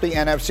atop the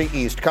NFC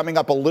East. Coming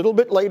up a little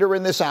bit later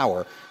in this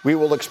hour, we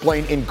will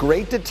explain in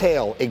great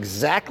detail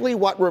exactly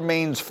what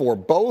remains for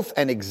both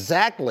and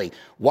exactly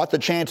what the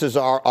chances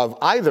are of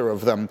either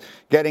of them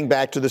getting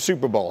back to the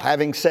Super Bowl.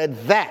 Having said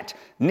that,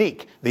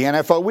 Neek, the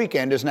NFL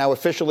weekend is now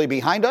officially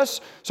behind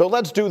us, so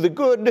let's do the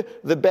good,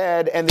 the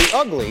bad, and the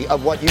ugly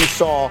of what you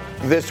saw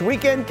this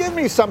weekend. Give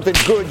me something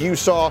good you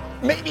saw,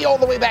 maybe all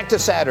the way back to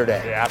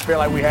Saturday. Yeah, I feel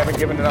like we haven't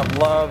given enough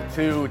love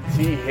to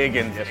T.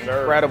 Higgins. Yes,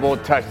 incredible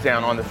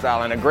touchdown on the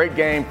sideline. A great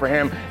game for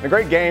him. A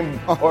great game,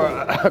 or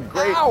a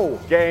great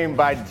game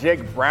by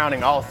Jake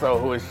Browning also,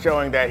 who is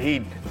showing that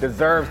he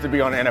deserves to be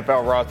on the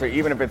NFL roster,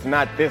 even if it's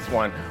not this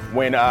one,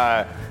 when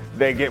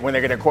they get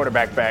their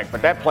quarterback back.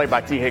 But that play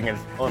by T. Higgins,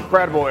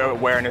 incredible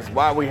awareness.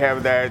 Why we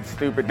have that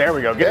stupid? There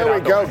we go. Get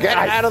it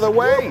out of the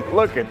way.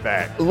 Look at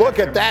that. Look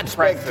at that.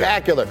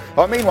 Spectacular.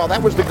 Oh, meanwhile,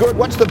 that was the good.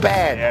 What's the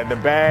bad? Yeah,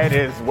 the bad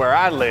is where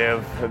I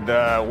live.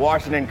 The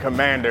Washington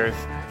Commanders.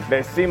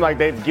 They seem like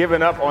they've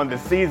given up on the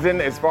season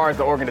as far as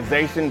the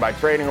organization by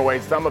trading away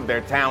some of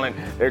their talent.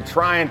 They're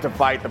trying to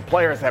fight. The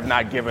players have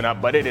not given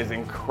up, but it is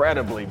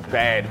incredibly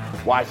bad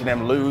watching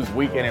them lose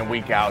week in and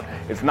week out.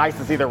 It's nice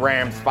to see the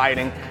Rams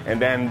fighting.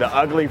 And then the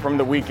ugly from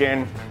the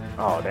weekend,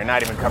 they're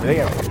not even coming. They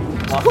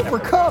have Cooper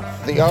Kupp.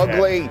 The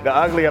ugly. The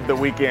ugly of the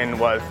weekend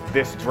was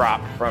this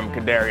drop from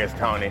Kadarius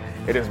Toney.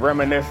 It is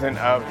reminiscent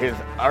of his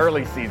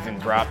early season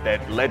drop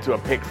that led to a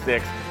pick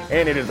six.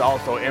 And it is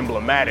also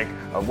emblematic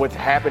of what's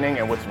happening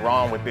and what's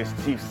wrong with this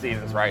Chiefs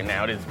seasons right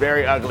now. It is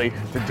very ugly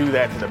to do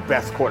that to the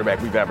best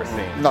quarterback we've ever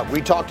seen. Look, we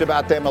talked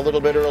about them a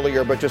little bit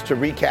earlier, but just to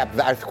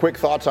recap, quick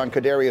thoughts on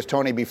Kadarius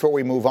Toney before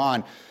we move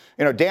on.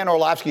 You know, Dan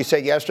Orlovsky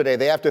said yesterday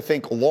they have to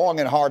think long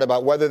and hard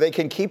about whether they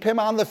can keep him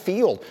on the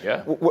field.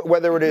 Yeah.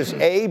 Whether it is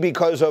A,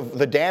 because of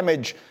the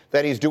damage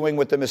that he's doing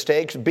with the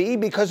mistakes, B,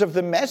 because of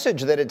the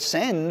message that it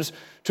sends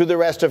to the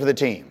rest of the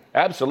team.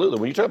 Absolutely.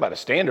 When you talk about a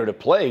standard of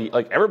play,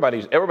 like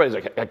everybody's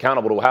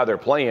accountable to how they're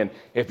playing.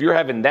 If you're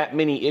having that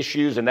many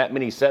issues and that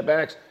many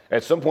setbacks,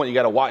 at some point you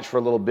got to watch for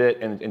a little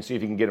bit and see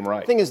if you can get them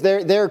right. The thing is,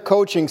 their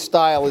coaching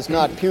style is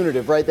not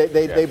punitive, right?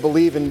 They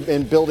believe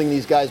in building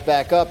these guys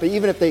back up.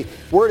 Even if they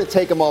were to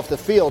take them off the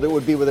field, it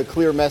would be with a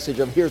clear message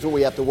of here's what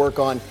we have to work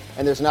on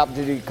and there's an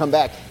opportunity to come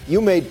back.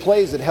 You made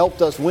plays that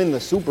helped us win the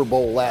Super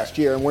Bowl last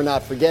year, and we're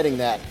not forgetting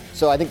that.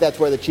 So I think that's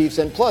where the Chiefs,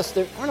 and plus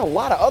there aren't a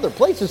lot of other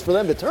places for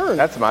them to turn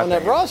on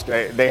that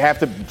roster. They have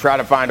to try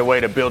to find a way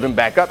to build him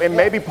back up, and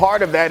maybe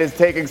part of that is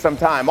taking some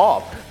time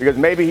off because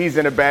maybe he's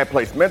in a bad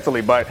place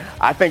mentally. But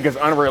I think it's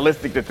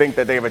unrealistic to think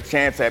that they have a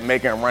chance at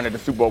making a run at the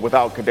Super Bowl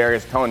without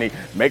Kadarius Toney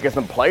making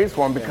some plays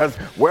for him because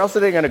where else are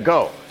they going to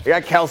go? They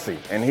got Kelsey,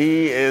 and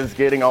he is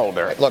getting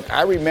older. Look,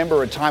 I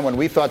remember a time when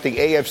we thought the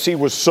AFC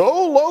was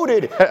so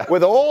loaded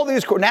with all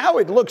these. Now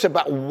it looks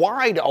about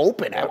wide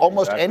open.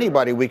 Almost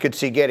anybody we could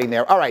see getting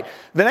there. All right,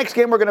 the next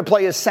game we're going to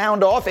play is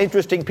Sound Off.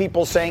 Interesting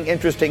people saying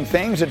interesting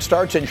things. It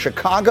starts in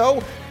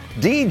Chicago.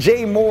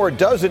 DJ Moore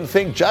doesn't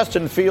think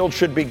Justin Fields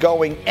should be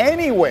going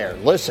anywhere.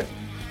 Listen.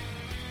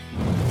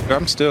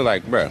 I'm still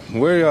like, bro,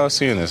 where are y'all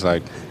seeing this?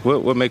 Like,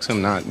 what makes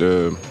him not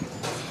the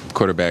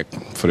quarterback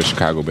for the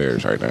Chicago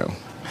Bears right now?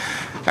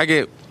 I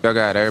get y'all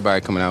got everybody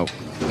coming out.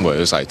 What,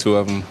 it's like 2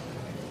 of them?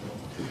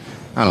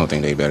 I don't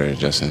think they better than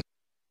Justin.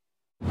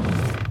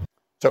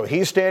 So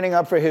he's standing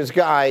up for his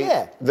guy.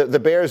 Yeah. The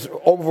Bears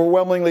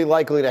overwhelmingly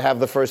likely to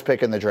have the first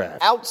pick in the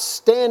draft.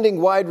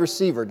 Outstanding wide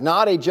receiver,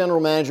 not a general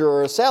manager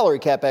or a salary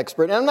cap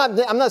expert. And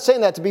I'm not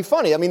saying that to be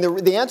funny. I mean,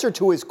 the answer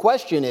to his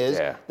question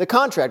is the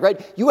contract, right?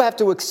 You have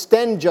to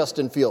extend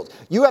Justin Fields.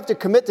 You have to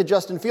commit to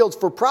Justin Fields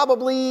for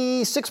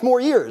probably 6 more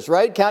years,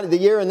 right? Counting the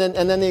year and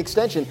then the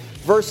extension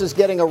versus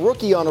getting a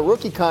rookie on a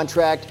rookie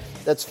contract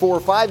that's 4 or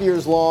 5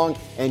 years long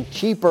and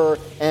cheaper,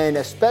 and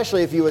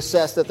especially if you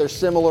assess that they're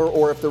similar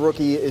or if the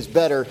rookie is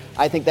better,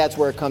 I think that's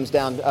where it comes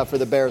down for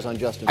the Bears on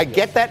Justin Fields. I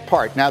get that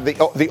part. Now,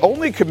 the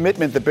only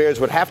commitment the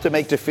Bears would have to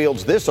make to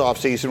Fields this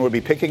offseason would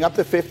be picking up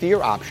the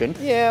 5th-year option.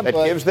 Yeah, that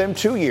gives them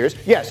 2 years.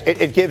 Yes,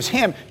 it gives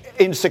him,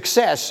 in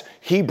success,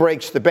 he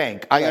breaks the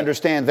bank. I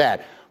understand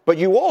that. But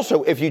you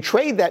also, if you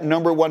trade that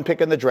number 1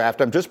 pick in the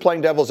draft, I'm just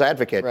playing devil's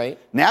advocate. Right.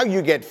 Now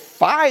you get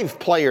 5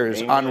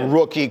 players on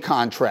rookie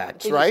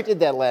contracts, They right? just did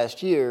that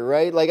last year,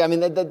 right? Like, I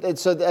mean,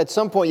 so at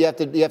some point you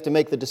have to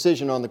make the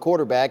decision on the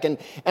quarterback, and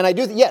I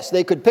do. Yes,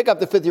 they could pick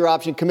up the 5th-year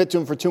option, commit to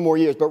him for 2 more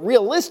years, but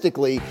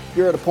realistically,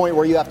 you're at a point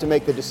where you have to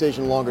make the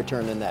decision longer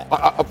term than that.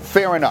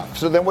 Fair enough.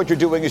 So then what you're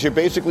doing is you're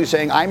basically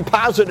saying, I'm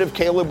positive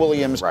Caleb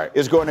Williams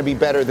is going to be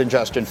better than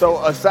Justin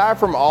Fields. So aside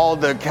from all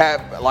the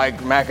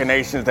cap-like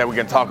machinations that we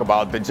can talk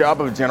about, the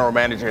job of a general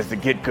manager is to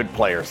get good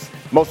players.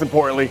 Most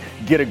importantly,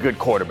 get a good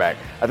quarterback.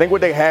 I think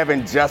what they have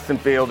in Justin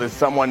Fields is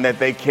someone that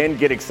they can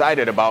get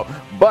excited about,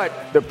 but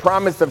the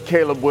promise of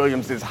Caleb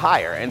Williams is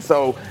higher. And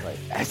so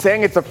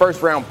saying it's a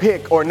first-round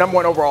pick or number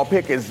 1 overall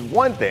pick is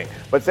one thing,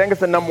 but saying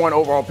it's a number 1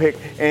 overall pick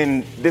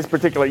in this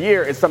particular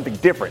year is something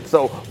different.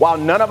 So while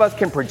none of us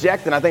can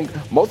project, and I think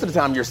most of the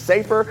time you're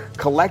safer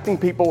collecting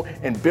people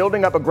and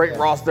building up a great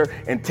roster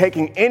and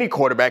taking any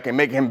quarterback and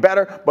making him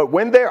better, but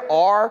when there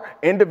are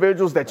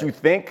individuals that you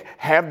think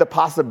have the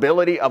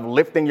possibility of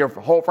lifting your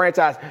whole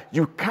franchise,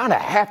 you kind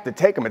of have to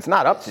take them. It's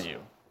not up to you.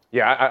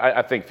 Yeah,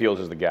 I think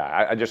Fields is the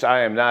guy.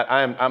 I'm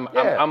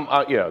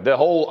the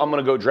whole I'm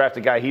going to go draft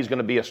a guy, he's going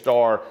to be a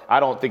star. I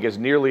don't think is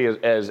nearly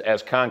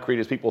as concrete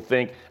as people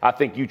think. I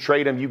think you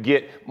trade him, you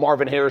get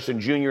Marvin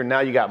Harrison Jr., now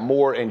you got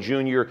Moore and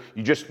Jr.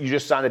 You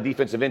just signed a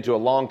defensive end to a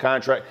long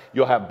contract.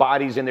 You'll have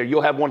bodies in there.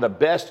 You'll have one of the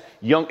best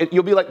you'll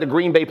be like the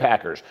Green Bay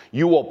Packers.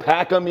 You will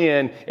pack them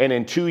in, and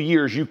in 2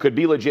 years you could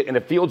be legit. And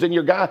if Fields in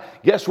your guy,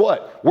 guess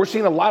what? We're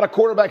seeing a lot of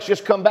quarterbacks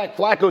just come back.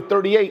 Flacco,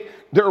 38.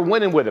 They're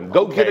winning with him.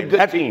 Go get a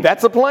good team.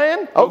 That's a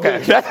plan?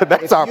 Okay,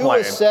 that's our plan.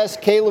 If you assess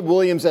Caleb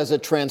Williams as a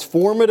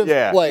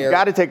transformative player, you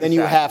gotta take then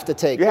you have to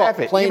take him.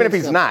 Even if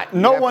he's not.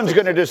 No one's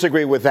going to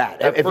disagree with that.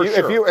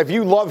 If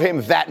you love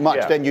him that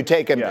much, then you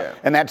take him. Yeah.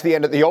 And that's the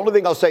end. The only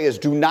thing I'll say is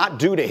do not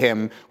do to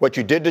him what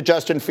you did to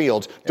Justin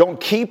Fields.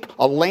 Don't keep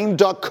a lame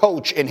duck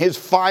coach in his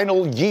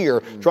final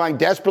year trying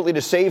desperately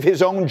to save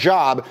his own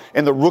job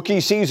in the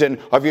rookie season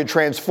of your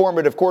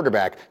transformative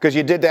quarterback, because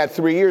you did that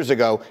 3 years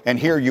ago, and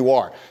here you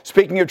are.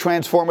 Speaking of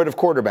transformative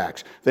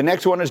quarterbacks, the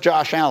next one is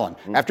Josh Allen.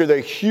 After the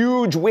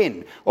huge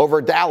win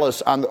over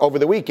Dallas over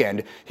the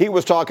weekend, he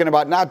was talking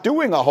about not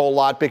doing a whole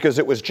lot because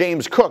it was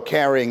James Cook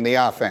carrying the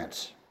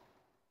offense.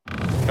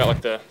 Felt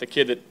like the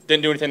kid that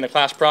didn't do anything in the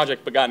class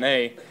project but got an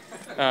A.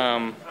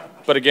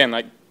 But again,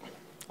 like,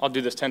 I'll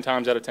do this 10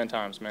 times out of 10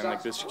 times, man.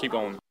 Like, this, keep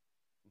going.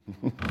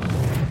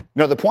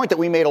 No, the point that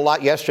we made a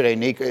lot yesterday,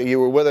 Nick, you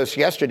were with us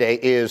yesterday,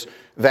 is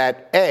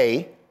that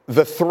A,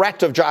 the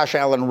threat of Josh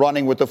Allen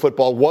running with the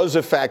football was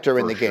a factor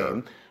in the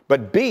game,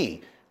 but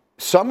B,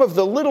 some of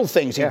the little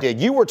things he did.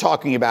 You were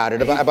talking about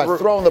it, about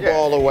throwing the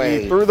ball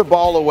away. He threw the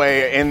ball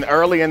away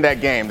early in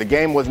that game. The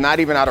game was not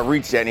even out of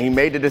reach yet, and he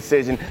made the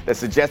decision that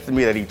suggested to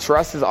me that he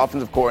trusts his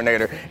offensive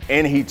coordinator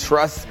and he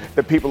trusts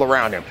the people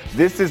around him.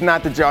 This is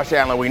not the Josh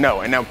Allen we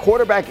know. And now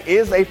quarterback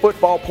is a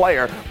football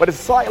player, but it's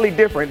slightly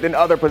different than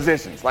other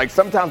positions. Like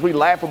sometimes we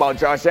laugh about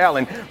Josh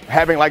Allen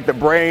having like the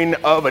brain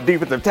of a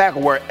defensive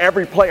tackle where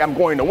every play I'm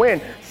going to win.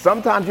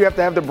 Sometimes you have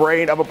to have the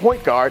brain of a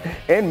point guard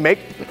and make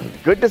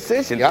good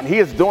decisions. Yep. And he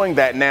is doing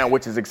that now,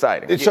 which is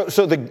exciting.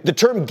 So the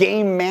term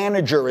game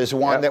manager is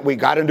one that we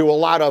got into a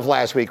lot of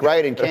last week,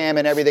 right? And Cam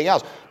and everything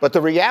else. But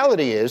the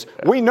reality is,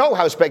 we know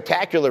how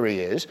spectacular he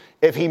is.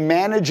 If he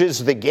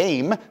manages the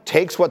game,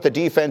 takes what the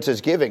defense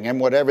is giving him,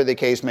 whatever the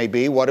case may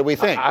be, what do we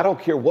think? I don't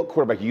care what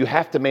quarterback. You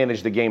have to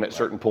manage the game at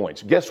certain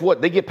points. Guess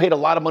what? They get paid a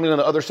lot of money on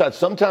the other side.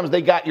 Sometimes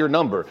they got your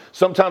number.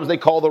 Sometimes they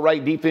call the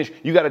right defense.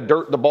 You got to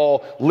dirt the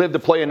ball, live to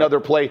play another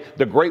play.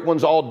 The great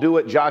ones all do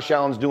it. Josh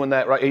Allen's doing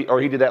that, right?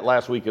 Or he did that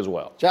last week as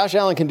well. Josh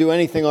Allen can do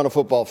anything on a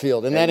football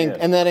field, and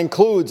that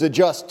includes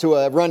adjust to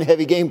a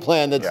run-heavy game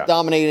plan that's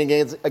dominating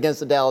against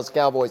the Dallas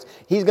Cowboys.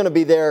 He's going to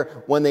be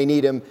there when they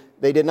need him.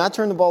 They did not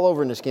turn the ball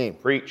over in this game.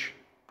 Preach.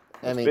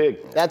 I mean, big.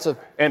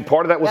 And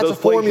part of that was that's those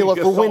a formula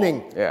for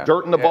winning.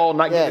 Dirting the ball,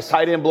 not getting his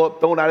tight end blow up,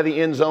 throwing out of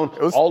the end zone.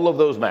 All of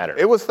those matter.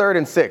 It was 3rd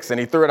and 6, and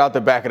he threw it out the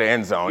back of the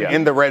end zone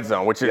in the red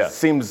zone, which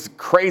seems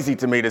crazy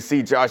to me to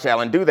see Josh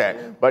Allen do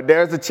that. But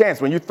there's a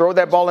chance. When you throw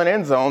that ball in the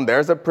end zone,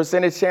 there's a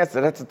percentage chance that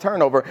that's a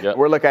turnover.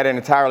 We're looking at an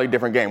entirely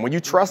different game. When you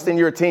trust in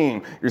your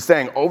team, you're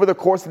saying, over the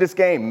course of this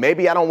game,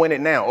 maybe I don't win it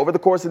now. Over the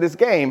course of this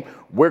game,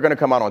 we're going to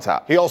come out on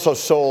top. He also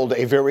sold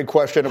a very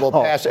questionable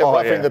pass,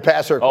 roughing the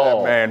passer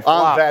on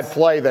that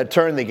play that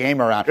turned the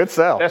game around. Good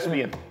sell.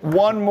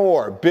 One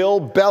more.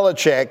 Bill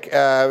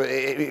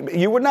Belichick.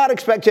 You would not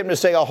expect him to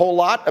say a whole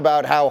lot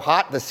about how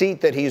hot the seat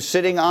that he's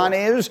sitting on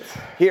is.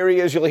 Here he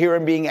is. You'll hear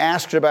him being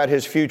asked about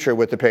his future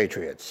with the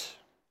Patriots.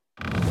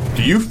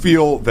 Do you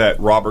feel that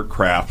Robert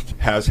Kraft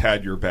has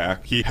had your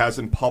back? He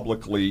hasn't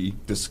publicly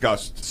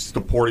discussed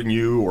supporting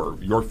you or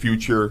your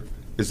future.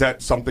 Is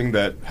that something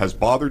that has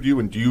bothered you,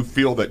 and do you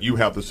feel that you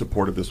have the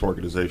support of this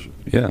organization?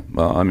 Yeah.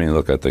 Well, I mean,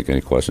 look, I think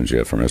any questions you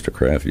have for Mr.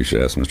 Kraft, you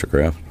should ask Mr.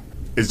 Kraft.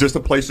 Is this a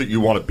place that you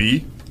want to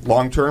be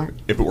long-term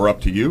if it were up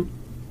to you?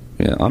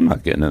 Yeah, I'm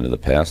not getting into the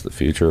past, the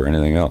future, or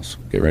anything else.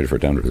 Get ready for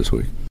Denver this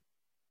week.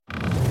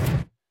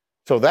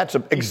 So that's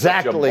exactly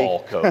such a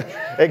ball coach.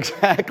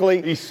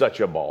 Exactly. He's such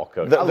a ball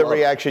coach. The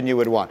reaction you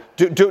would want.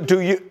 Do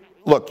you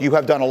look? You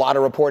have done a lot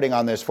of reporting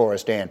on this for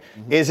us, Dan.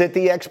 Mm-hmm. Is it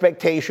the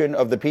expectation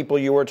of the people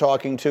you were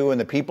talking to and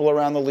the people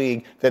around the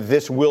league that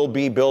this will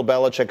be Bill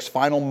Belichick's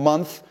final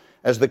month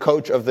as the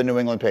coach of the New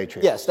England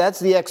Patriots? Yes, that's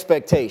the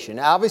expectation.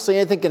 Obviously,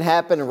 anything can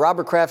happen, and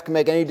Robert Kraft can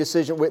make any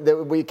decision.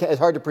 It's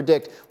hard to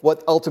predict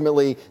what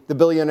ultimately the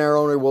billionaire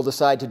owner will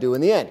decide to do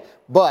in the end.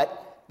 But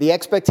the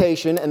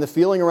expectation and the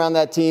feeling around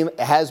that team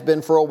has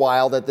been for a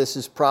while that this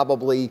is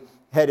probably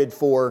headed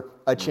for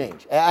a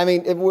change. I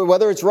mean,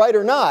 whether it's right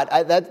or not,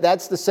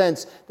 that's the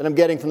sense that I'm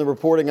getting from the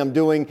reporting I'm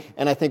doing,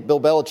 and I think Bill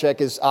Belichick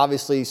is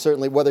obviously,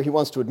 certainly, whether he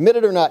wants to admit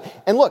it or not.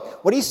 And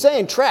look, what he's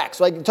saying tracks.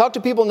 So I can talk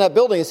to people in that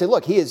building and say,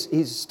 look, he's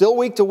still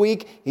week to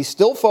week, he's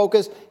still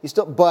focused,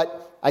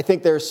 but I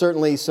think there's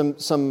certainly some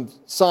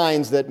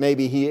signs that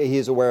maybe he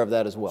is aware of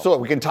that as well. So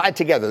we can tie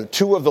together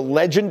two of the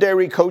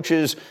legendary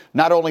coaches,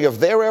 not only of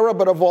their era,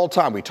 but of all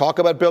time. We talk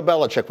about Bill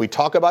Belichick. We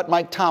talk about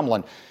Mike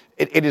Tomlin.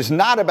 It is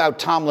not about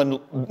Tomlin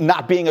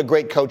not being a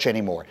great coach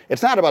anymore.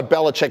 It's not about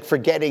Belichick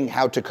forgetting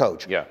how to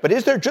coach. Yeah. But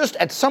is there just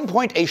at some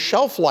point a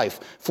shelf life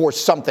for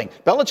something?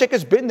 Belichick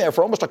has been there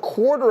for almost a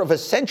quarter of a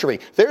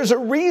century. There's a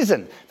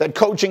reason that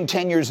coaching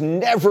tenures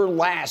never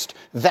last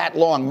that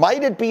long.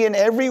 Might it be in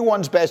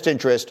everyone's best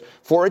interest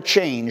for a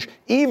change,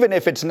 even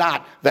if it's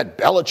not that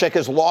Belichick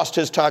has lost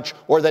his touch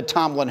or that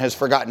Tomlin has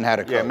forgotten how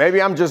to coach? Yeah,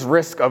 maybe I'm just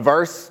risk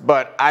averse,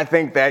 but I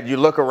think that you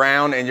look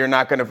around and you're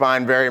not going to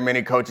find very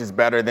many coaches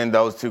better than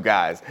those two guys.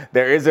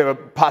 There is a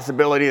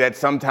possibility that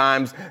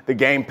sometimes the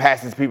game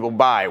passes people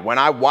by. When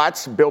I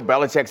watch Bill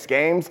Belichick's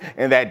games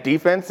and that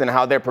defense and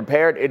how they're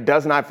prepared, it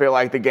does not feel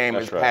like the game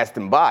has passed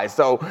him by.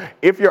 So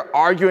if you're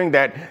arguing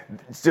that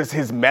it's just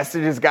his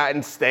message has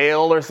gotten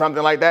stale or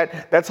something like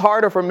that, that's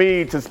harder for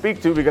me to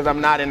speak to because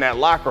I'm not in that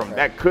locker room.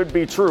 That could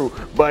be true.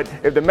 But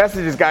if the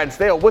message has gotten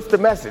stale, what's the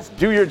message?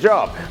 Do your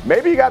job.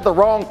 Maybe you got the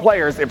wrong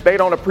players if they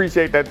don't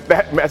appreciate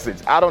that message.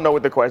 I don't know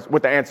what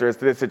the answer is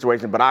to this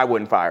situation, but I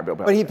wouldn't fire Bill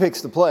Belichick. But he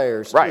picks the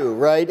players too,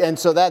 right? And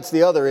so that's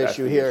the other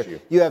issue here.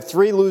 You have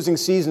 3 losing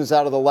seasons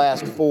out of the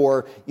last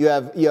 4. You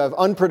have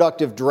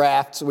unproductive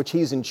drafts, which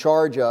he's in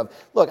charge of.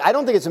 Look, I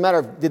don't think it's a matter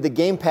of did the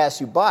game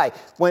pass you by.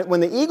 When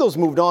the Eagles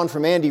moved on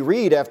from Andy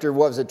Reid after,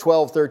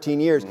 12, 13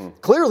 years,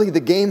 clearly the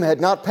game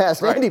had not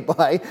passed Andy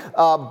by,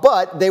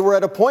 but they were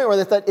at a point where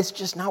they thought it's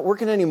just not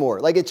working anymore.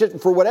 Like, it's just,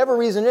 for whatever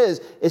reason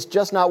it's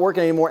just not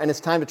working anymore, and it's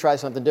time to try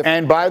something different.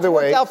 And by the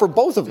way, it's worked out for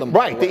both of them.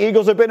 Right, the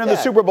Eagles have been in the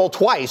Super Bowl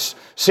twice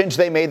since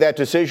they made that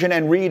decision,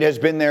 and Reid has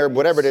been there,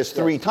 whatever it is,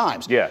 3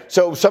 times. Yeah.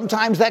 So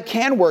sometimes that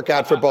can work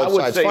out for both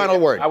sides. Final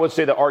word. I would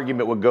say the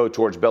argument would go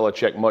towards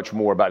Belichick much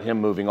more about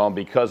him moving on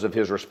because of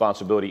his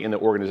responsibility in the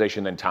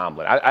organization than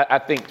Tomlin. I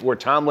think where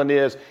Tomlin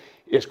is,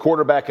 his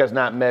quarterback has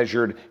not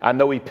measured. I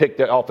know he picked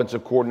the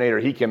offensive coordinator.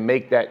 He can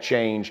make that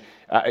change.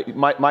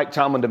 Mike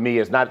Tomlin, to me,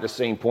 is not at the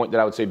same point that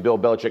I would say Bill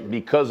Belichick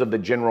because of the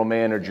general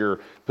manager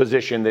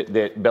position that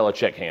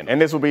Belichick handled.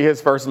 And this will be his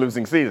first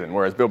losing season,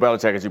 whereas Bill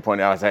Belichick, as you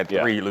pointed out, has had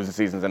 3 losing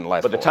seasons in the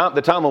last 4. But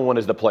the Tomlin one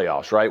is the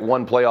playoffs, right?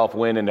 One playoff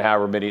win and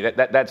however many.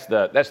 That's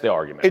the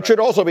argument. It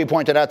should also be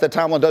pointed out that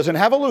Tomlin doesn't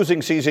have a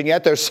losing season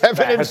yet. They're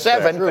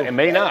 7-7. It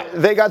may not.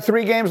 They got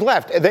 3 games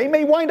left. They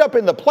may wind up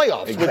in the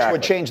playoffs, which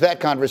would change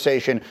that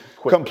conversation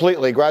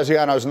completely.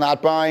 Graziano's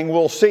not buying.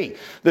 We'll see.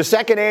 The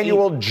second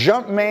annual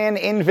Jumpman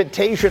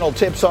Invitational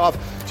tips off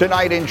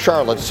tonight in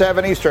Charlotte,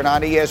 7 Eastern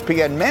on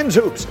ESPN. Men's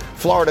hoops,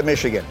 Florida,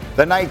 Michigan.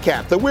 The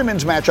nightcap, the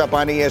women's matchup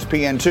on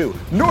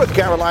ESPN2. North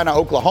Carolina,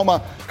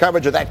 Oklahoma.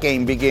 Coverage of that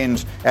game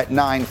begins at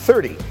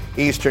 9:30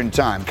 Eastern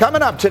time.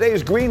 Coming up,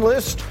 today's Green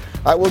List.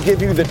 I will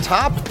give you the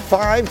top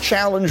 5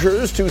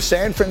 challengers to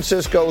San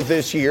Francisco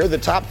this year, the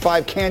top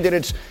 5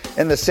 candidates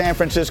in the San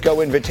Francisco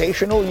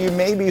Invitational. You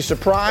may be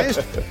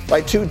surprised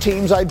by 2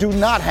 teams I do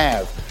not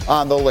have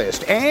on the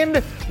list.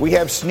 And we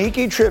have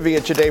sneaky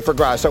trivia today for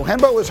Graz. So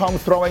Hembo is home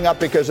throwing up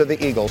because of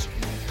the Eagles.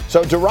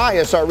 So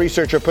Darius, our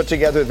researcher, put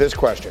together this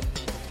question.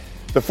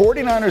 The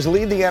 49ers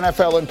lead the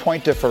NFL in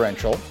point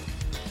differential.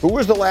 Who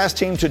was the last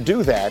team to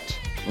do that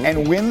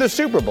and win the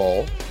Super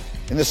Bowl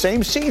in the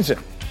same season?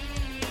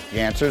 The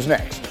answer is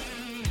next.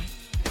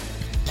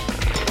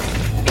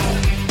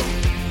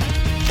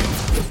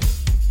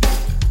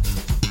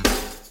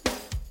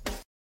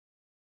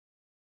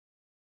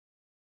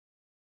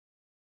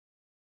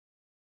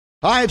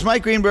 Hi, it's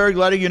Mike Greenberg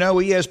letting you know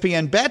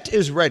ESPN Bet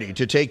is ready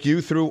to take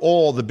you through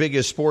all the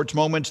biggest sports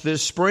moments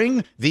this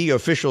spring. The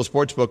official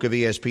sportsbook of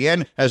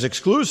ESPN has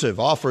exclusive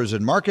offers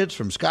and markets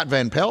from Scott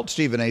Van Pelt,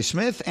 Stephen A.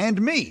 Smith,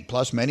 and me,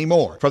 plus many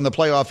more. From the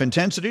playoff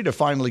intensity to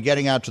finally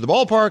getting out to the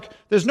ballpark,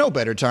 there's no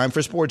better time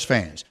for sports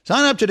fans.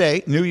 Sign up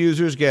today. New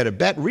users get a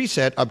bet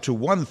reset up to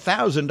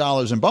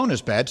 $1,000 in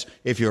bonus bets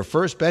if your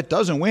first bet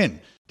doesn't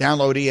win.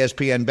 Download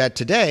ESPN Bet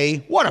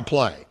today. What a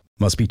play.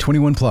 Must be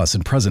 21 plus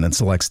and present in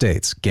select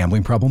states.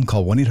 Gambling problem?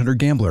 Call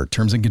 1-800-GAMBLER.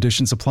 Terms and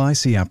conditions apply.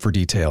 See app for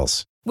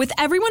details. With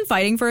everyone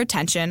fighting for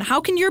attention,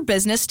 how can your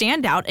business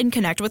stand out and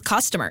connect with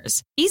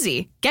customers?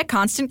 Easy. Get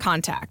Constant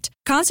Contact.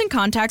 Constant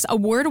Contact's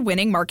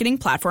award-winning marketing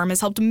platform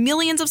has helped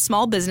millions of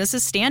small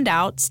businesses stand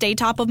out, stay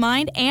top of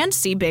mind, and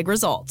see big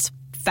results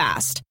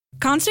fast.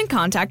 Constant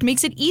Contact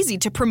makes it easy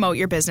to promote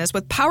your business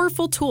with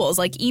powerful tools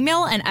like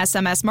email and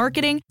SMS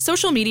marketing,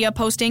 social media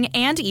posting,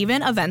 and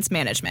even events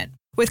management.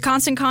 With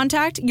Constant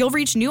Contact, you'll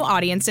reach new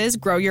audiences,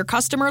 grow your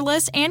customer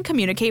list, and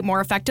communicate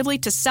more effectively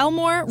to sell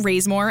more,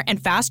 raise more,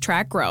 and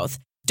fast-track growth.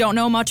 Don't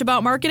know much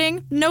about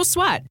marketing? No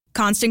sweat.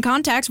 Constant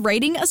Contact's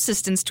writing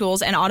assistance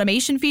tools and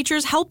automation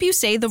features help you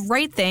say the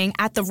right thing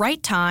at the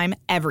right time,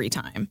 every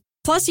time.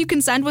 Plus, you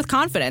can send with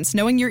confidence,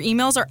 knowing your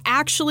emails are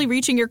actually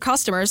reaching your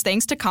customers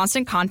thanks to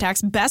Constant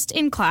Contact's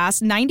best-in-class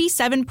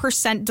 97%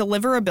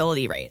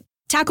 deliverability rate.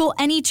 Tackle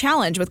any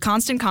challenge with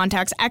Constant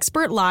Contact's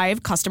expert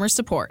live customer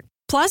support.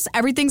 Plus,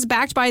 everything's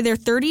backed by their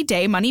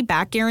 30-day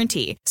money-back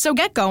guarantee. So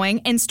get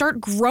going and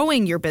start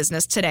growing your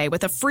business today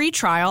with a free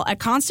trial at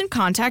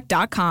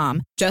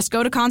ConstantContact.com. Just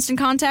go to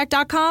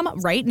ConstantContact.com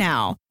right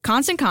now.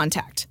 Constant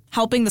Contact,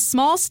 helping the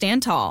small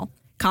stand tall.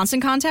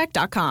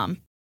 ConstantContact.com.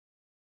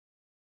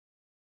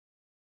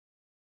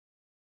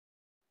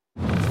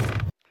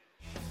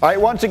 All right,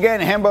 once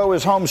again, Hembo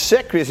is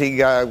homesick because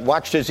he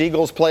watched his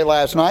Eagles play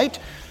last night.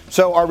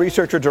 So our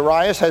researcher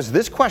Darius has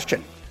this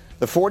question.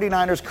 The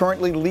 49ers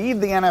currently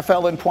lead the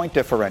NFL in point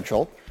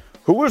differential.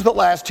 Who was the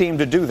last team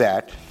to do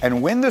that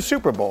and win the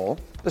Super Bowl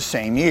the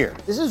same year?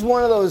 This is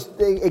one of those,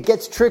 it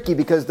gets tricky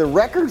because the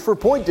record for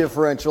point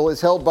differential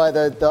is held by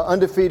the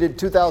undefeated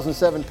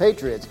 2007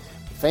 Patriots.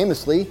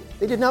 Famously,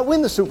 they did not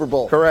win the Super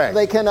Bowl. Correct.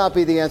 They cannot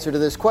be the answer to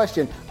this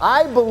question.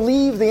 I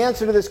believe the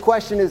answer to this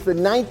question is the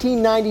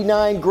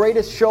 1999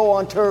 greatest show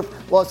on turf,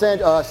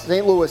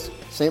 St.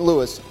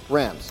 Louis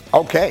Rams.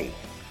 Okay.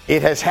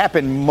 It has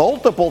happened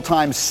multiple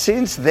times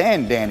since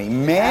then, Danny.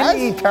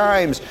 Many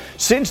times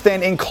since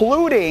then,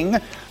 including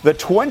the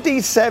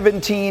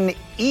 2017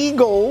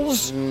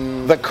 Eagles,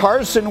 the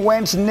Carson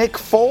Wentz, Nick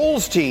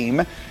Foles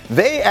team.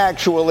 They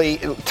actually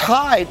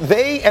tied,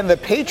 they and the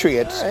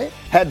Patriots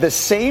had the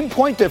same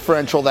point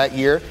differential that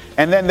year,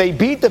 and then they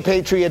beat the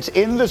Patriots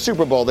in the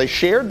Super Bowl. They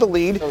shared the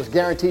lead. It was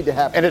guaranteed to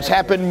happen. And it's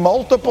happened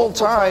multiple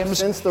times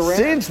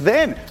since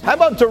then. How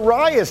about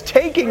Darius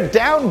taking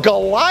down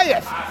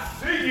Goliath?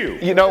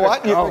 You know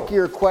what? A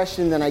trickier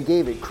question than I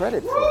gave it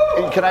credit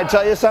for. Can I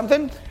tell you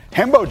something?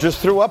 Hembo just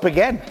threw up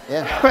again.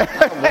 Yeah.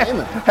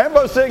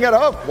 Hembo's sitting at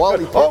home.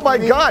 Oh, my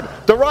God.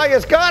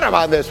 Darius got him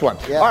on this one.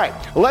 Yeah. All right.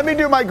 Let me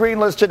do my green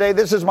list today.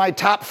 This is my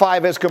top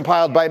 5 as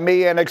compiled by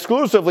me and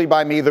exclusively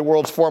by me, the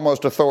world's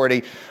foremost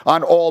authority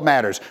on all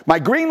matters. My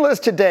green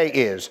list today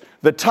is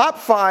the top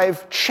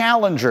 5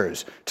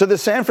 challengers to the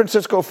San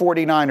Francisco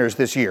 49ers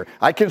this year.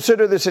 I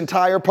consider this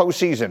entire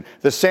postseason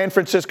the San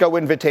Francisco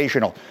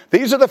Invitational.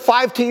 These are the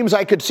 5 teams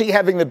I could see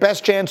having the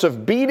best chance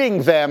of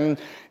beating them,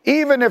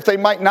 even if they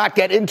might not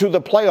get into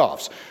the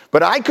playoffs.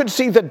 But I could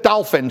see the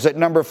Dolphins at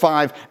number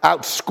 5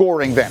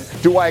 outscoring them.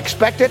 Do I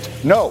expect it?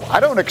 No, I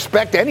don't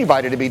expect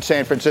anybody to beat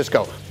San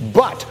Francisco.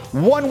 But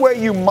one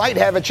way you might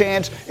have a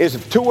chance is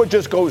if Tua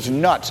just goes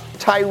nuts.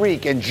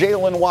 Tyreek and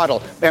Jalen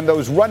Waddle and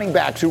those running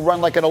backs who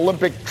run like an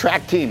Olympic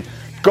track team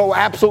go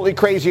absolutely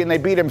crazy and they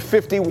beat him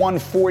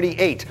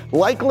 51-48.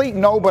 Likely?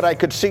 No, but I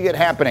could see it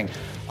happening.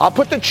 I'll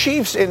put the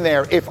Chiefs in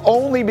there, if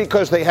only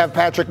because they have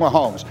Patrick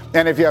Mahomes.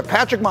 And if you have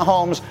Patrick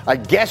Mahomes, I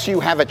guess you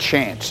have a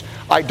chance.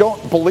 I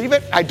don't believe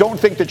it. I don't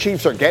think the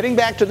Chiefs are getting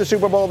back to the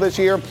Super Bowl this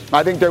year.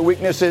 I think their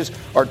weaknesses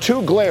are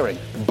too glaring.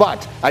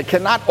 But I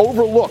cannot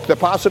overlook the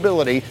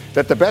possibility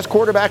that the best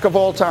quarterback of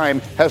all time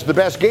has the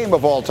best game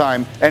of all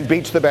time and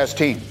beats the best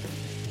team.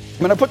 I'm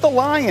going to put the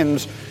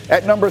Lions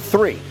at number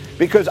 3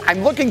 because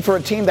I'm looking for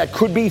a team that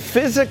could be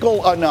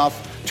physical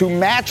enough to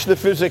match the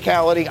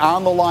physicality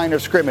on the line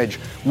of scrimmage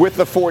with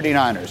the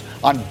 49ers.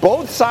 On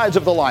both sides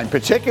of the line,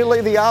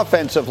 particularly the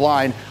offensive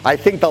line, I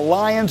think the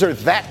Lions are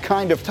that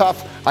kind of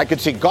tough. I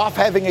could see Goff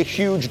having a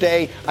huge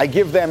day. I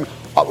give them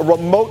a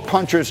remote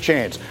puncher's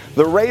chance.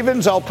 The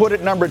Ravens, I'll put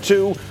at number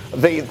 2.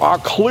 They are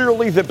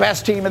clearly the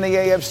best team in the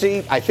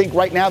AFC. I think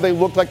right now they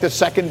look like the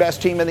second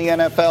best team in the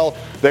NFL.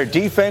 Their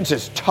defense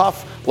is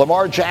tough.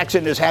 Lamar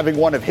Jackson is having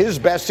one of his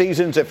best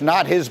seasons, if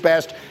not his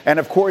best. And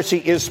of course, he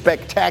is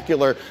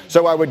spectacular.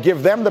 So I would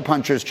give them the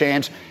puncher's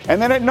chance.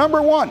 And then at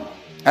number 1,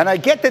 and I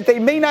get that they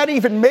may not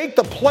even make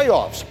the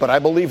playoffs, but I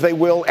believe they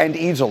will, and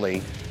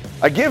easily.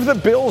 I give the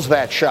Bills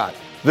that shot.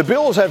 The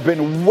Bills have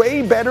been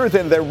way better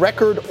than their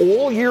record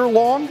all year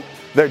long.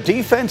 Their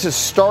defense is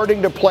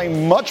starting to play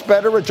much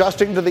better,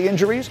 adjusting to the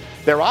injuries.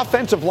 Their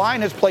offensive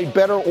line has played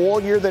better all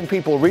year than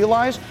people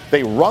realize.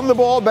 They run the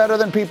ball better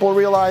than people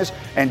realize.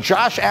 And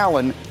Josh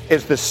Allen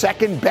is the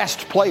second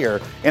best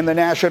player in the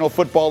National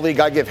Football League.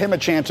 I give him a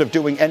chance of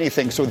doing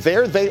anything. So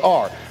there they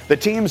are, the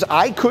teams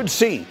I could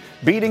see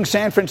beating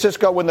San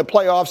Francisco in the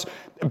playoffs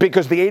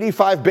because the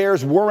 85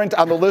 Bears weren't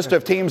on the list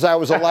of teams I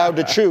was allowed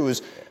to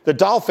choose. The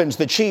Dolphins,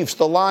 the Chiefs,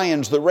 the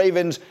Lions, the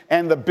Ravens,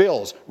 and the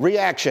Bills.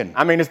 Reaction?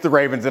 I mean, it's the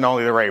Ravens and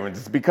only the Ravens.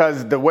 It's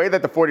because the way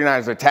that the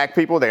 49ers attack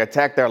people, they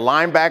attack their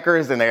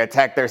linebackers and they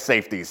attack their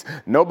safeties.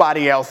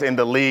 Nobody else in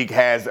the league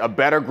has a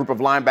better group of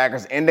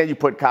linebackers. And then you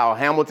put Kyle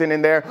Hamilton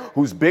in there,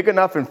 who's big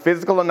enough and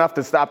physical enough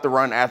to stop the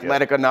run,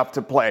 athletic enough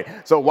to play.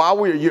 So while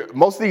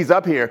most of these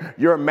up here,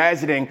 you're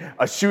imagining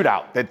a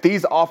shootout that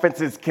these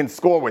offenses can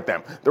score with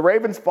them. The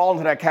Ravens fall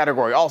into that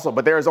category also,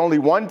 but there is only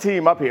one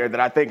team up here that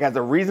I think has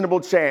a reasonable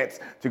chance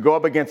to go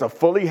up against a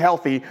fully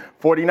healthy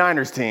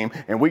 49ers team,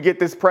 and we get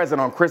this present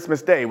on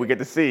Christmas Day. We get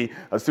to see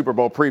a Super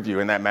Bowl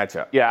preview in that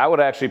matchup. Yeah, I would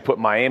actually put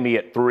Miami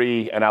at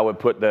 3, and I'd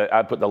put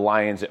the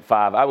Lions at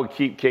 5. I would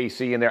keep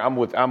KC in there. I'm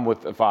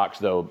with Fox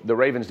though. The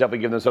Ravens definitely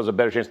give themselves a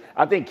better chance.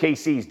 I think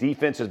KC's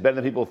defense is better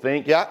than people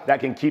think. Yeah, that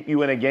can keep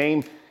you in a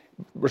game.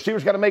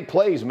 Receivers got to make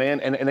plays,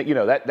 man, and you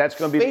know that's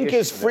going to be. Fink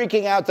is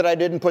freaking out that I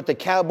didn't put the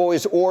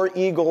Cowboys or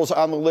Eagles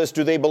on the list.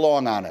 Do they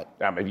belong on it?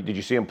 Did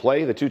you see them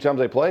play the 2 times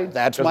they played?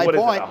 That's my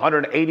point.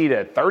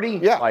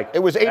 180-30. Yeah, it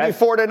was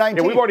 84-19.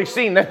 Yeah, we've already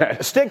seen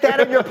that. Stick that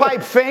in your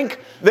pipe, Fink.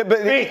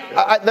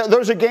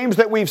 Those are games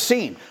that we've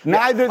seen.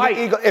 Neither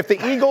the Eagles, if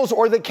the Eagles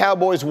or the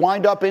Cowboys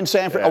wind up in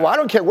San Francisco, I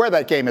don't care where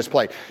that game is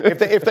played.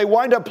 If they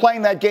wind up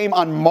playing that game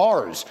on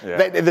Mars,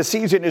 the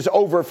season is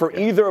over for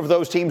either of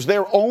those teams.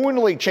 Their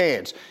only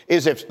chance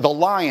is if the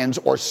Lions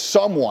or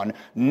someone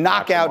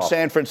knock out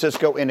San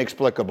Francisco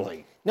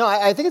inexplicably. No,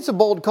 I think it's a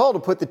bold call to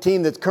put the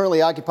team that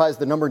currently occupies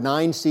the number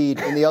 9 seed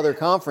in the other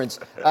conference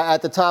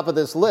at the top of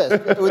this list.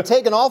 It would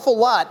take an awful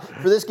lot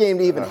for this game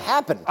to even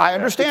happen. I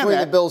understand between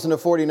that. the Bills and the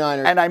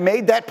 49ers. And I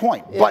made that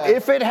point. Yeah. But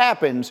if it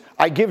happens,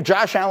 I give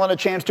Josh Allen a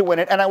chance to win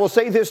it. And I will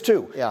say this,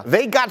 too. Yeah.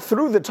 They got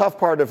through the tough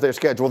part of their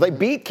schedule. They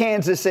beat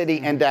Kansas City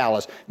and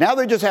Dallas. Now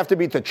they just have to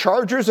beat the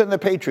Chargers and the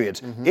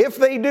Patriots. If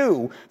they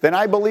do, then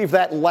I believe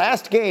that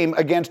last game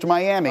against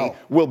Miami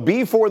will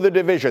be for the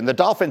division. The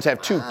Dolphins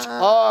have 2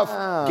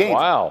 tough games.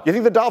 Wow. You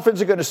think the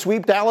Dolphins are going to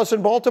sweep Dallas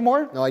and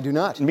Baltimore? No, I do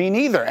not. Me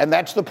neither, and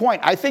that's the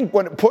point. I think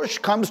when push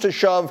comes to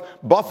shove,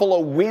 Buffalo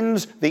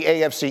wins the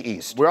AFC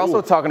East. We're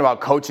also talking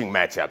about coaching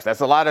matchups. That's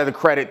a lot of the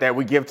credit that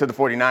we give to the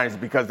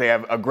 49ers because they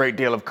have a great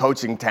deal of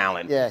coaching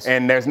talent. Yes.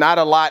 And there's not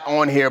a lot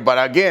on here,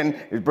 but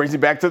again, it brings you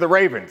back to the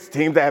Ravens.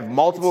 Teams that have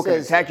multiple, can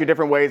attack you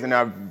different ways, and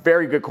are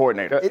very good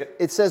coordinators.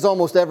 It says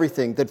almost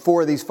everything that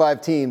 4 of these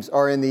 5 teams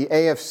are in the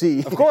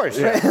AFC. Of course.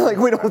 Like,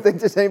 we don't think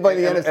there's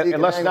anybody in the NFC.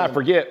 And let's not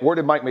forget, where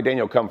did Mike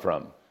McDaniel come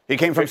from? He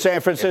came from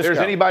San Francisco. If there's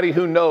anybody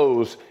who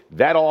knows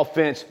that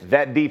offense,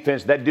 that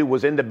defense, that dude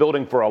was in the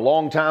building for a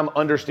long time,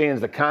 understands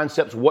the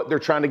concepts, what they're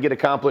trying to get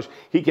accomplished.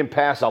 He can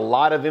pass a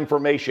lot of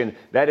information.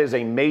 That is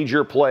a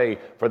major play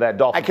for that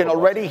Dolphins. I can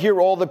already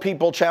hear all the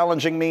people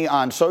challenging me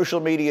on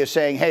social media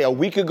saying, hey, a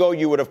week ago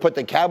you would have put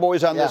the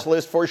Cowboys on this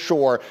list for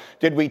sure.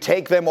 Did we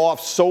take them off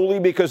solely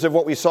because of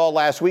what we saw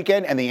last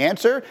weekend? And the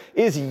answer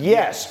is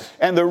yes.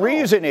 And the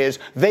reason is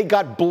they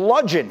got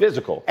bludgeoned.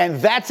 Physical.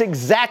 And that's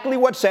exactly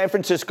what San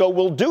Francisco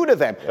will do to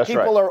them. That's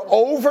People are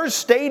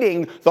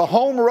overstating the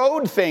home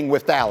road thing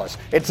with Dallas.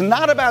 It's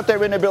not about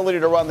their inability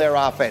to run their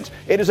offense.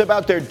 It is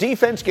about their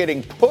defense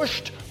getting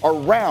pushed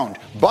around.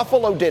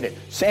 Buffalo did it.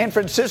 San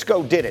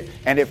Francisco did it.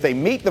 And if they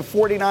meet the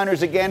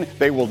 49ers again,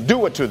 they will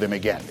do it to them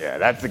again. Yeah,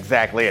 that's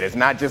exactly it. It's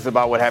not just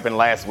about what happened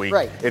last week.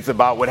 Right. It's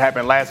about what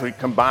happened last week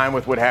combined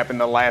with what happened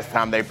the last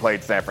time they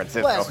played San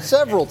Francisco.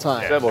 Several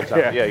times. Several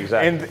times. Yeah,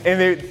 exactly.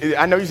 And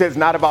I know you said it's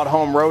not about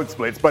home road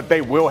splits, but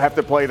they will have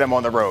to play them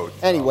on the road.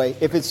 Anyway,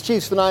 if it's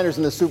Chiefs and Niners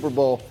in the Super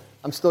Bowl,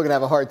 I'm still going to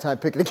have a hard time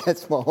picking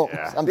against Mahomes.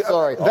 Yeah. I'm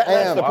sorry.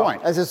 That's the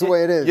point. That's just the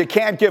way it is. You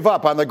can't give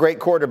up on the great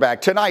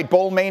quarterback. Tonight,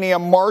 Bowl Mania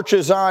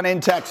marches on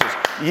in Texas.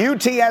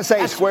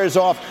 UTSA squares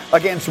off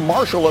against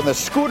Marshall in the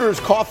Scooters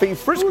Coffee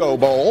Frisco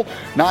Bowl.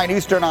 9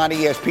 Eastern on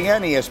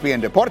ESPN,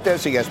 ESPN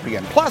Deportes,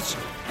 ESPN Plus,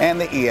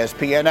 and the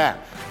ESPN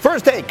app.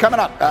 First take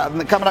coming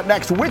up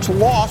next. Which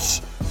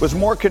loss was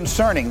more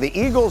concerning, the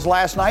Eagles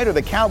last night or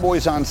the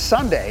Cowboys on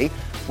Sunday?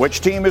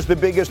 Which team is the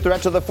biggest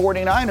threat to the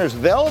 49ers?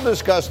 They'll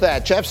discuss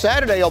that. Jeff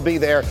Saturday will be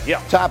there,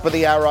 top of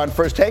the hour on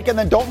First Take. And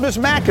then don't miss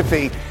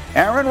McAfee.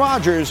 Aaron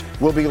Rodgers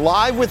will be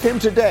live with him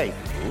today.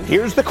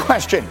 Here's the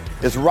question.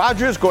 Is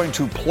Rodgers going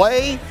to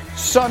play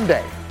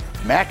Sunday?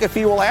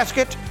 McAfee will ask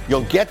it.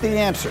 You'll get the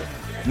answer.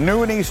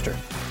 Noon Eastern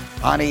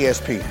on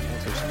ESPN.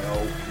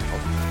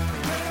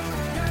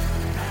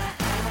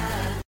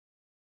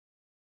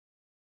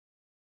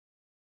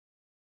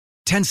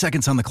 10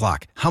 seconds on the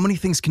clock. How many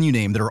things can you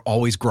name that are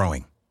always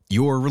growing?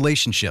 Your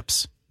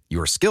relationships,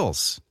 your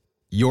skills,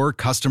 your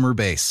customer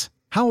base.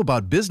 How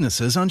about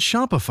businesses on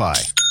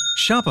Shopify?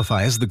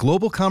 Shopify is the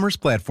global commerce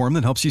platform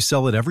that helps you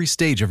sell at every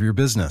stage of your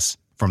business.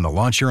 From the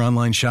launch your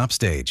online shop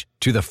stage,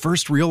 to the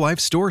first real-life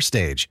store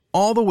stage,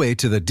 all the way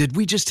to the did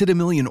we just hit a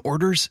million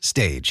orders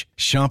stage.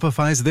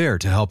 Shopify's there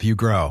to help you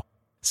grow.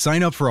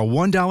 Sign up for a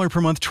 $1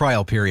 per month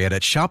trial period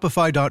at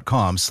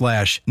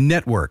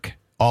shopify.com/network,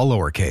 all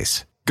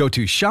lowercase. Go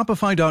to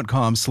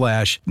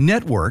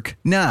shopify.com/network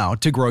now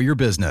to grow your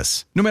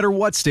business, no matter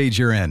what stage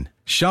you're in.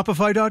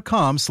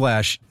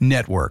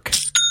 Shopify.com/network.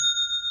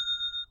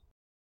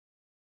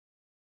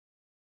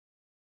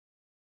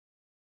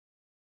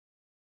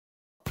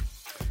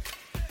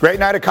 Great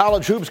night of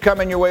college hoops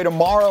coming your way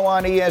tomorrow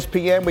on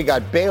ESPN. We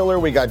got Baylor,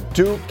 we got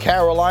Duke,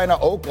 Carolina,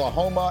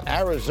 Oklahoma,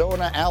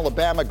 Arizona,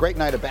 Alabama. Great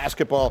night of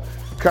basketball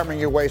coming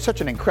your way. Such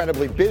an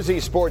incredibly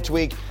busy sports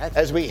week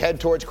as we head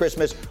towards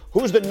Christmas.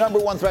 Who's the number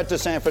one threat to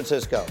San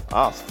Francisco?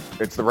 Oh,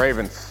 it's the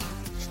Ravens.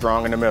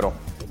 Strong in the middle.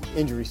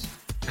 Injuries.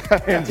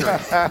 That's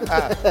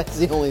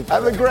the only thing.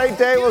 Have a great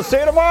day. We'll see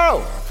you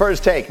tomorrow.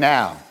 First Take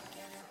now.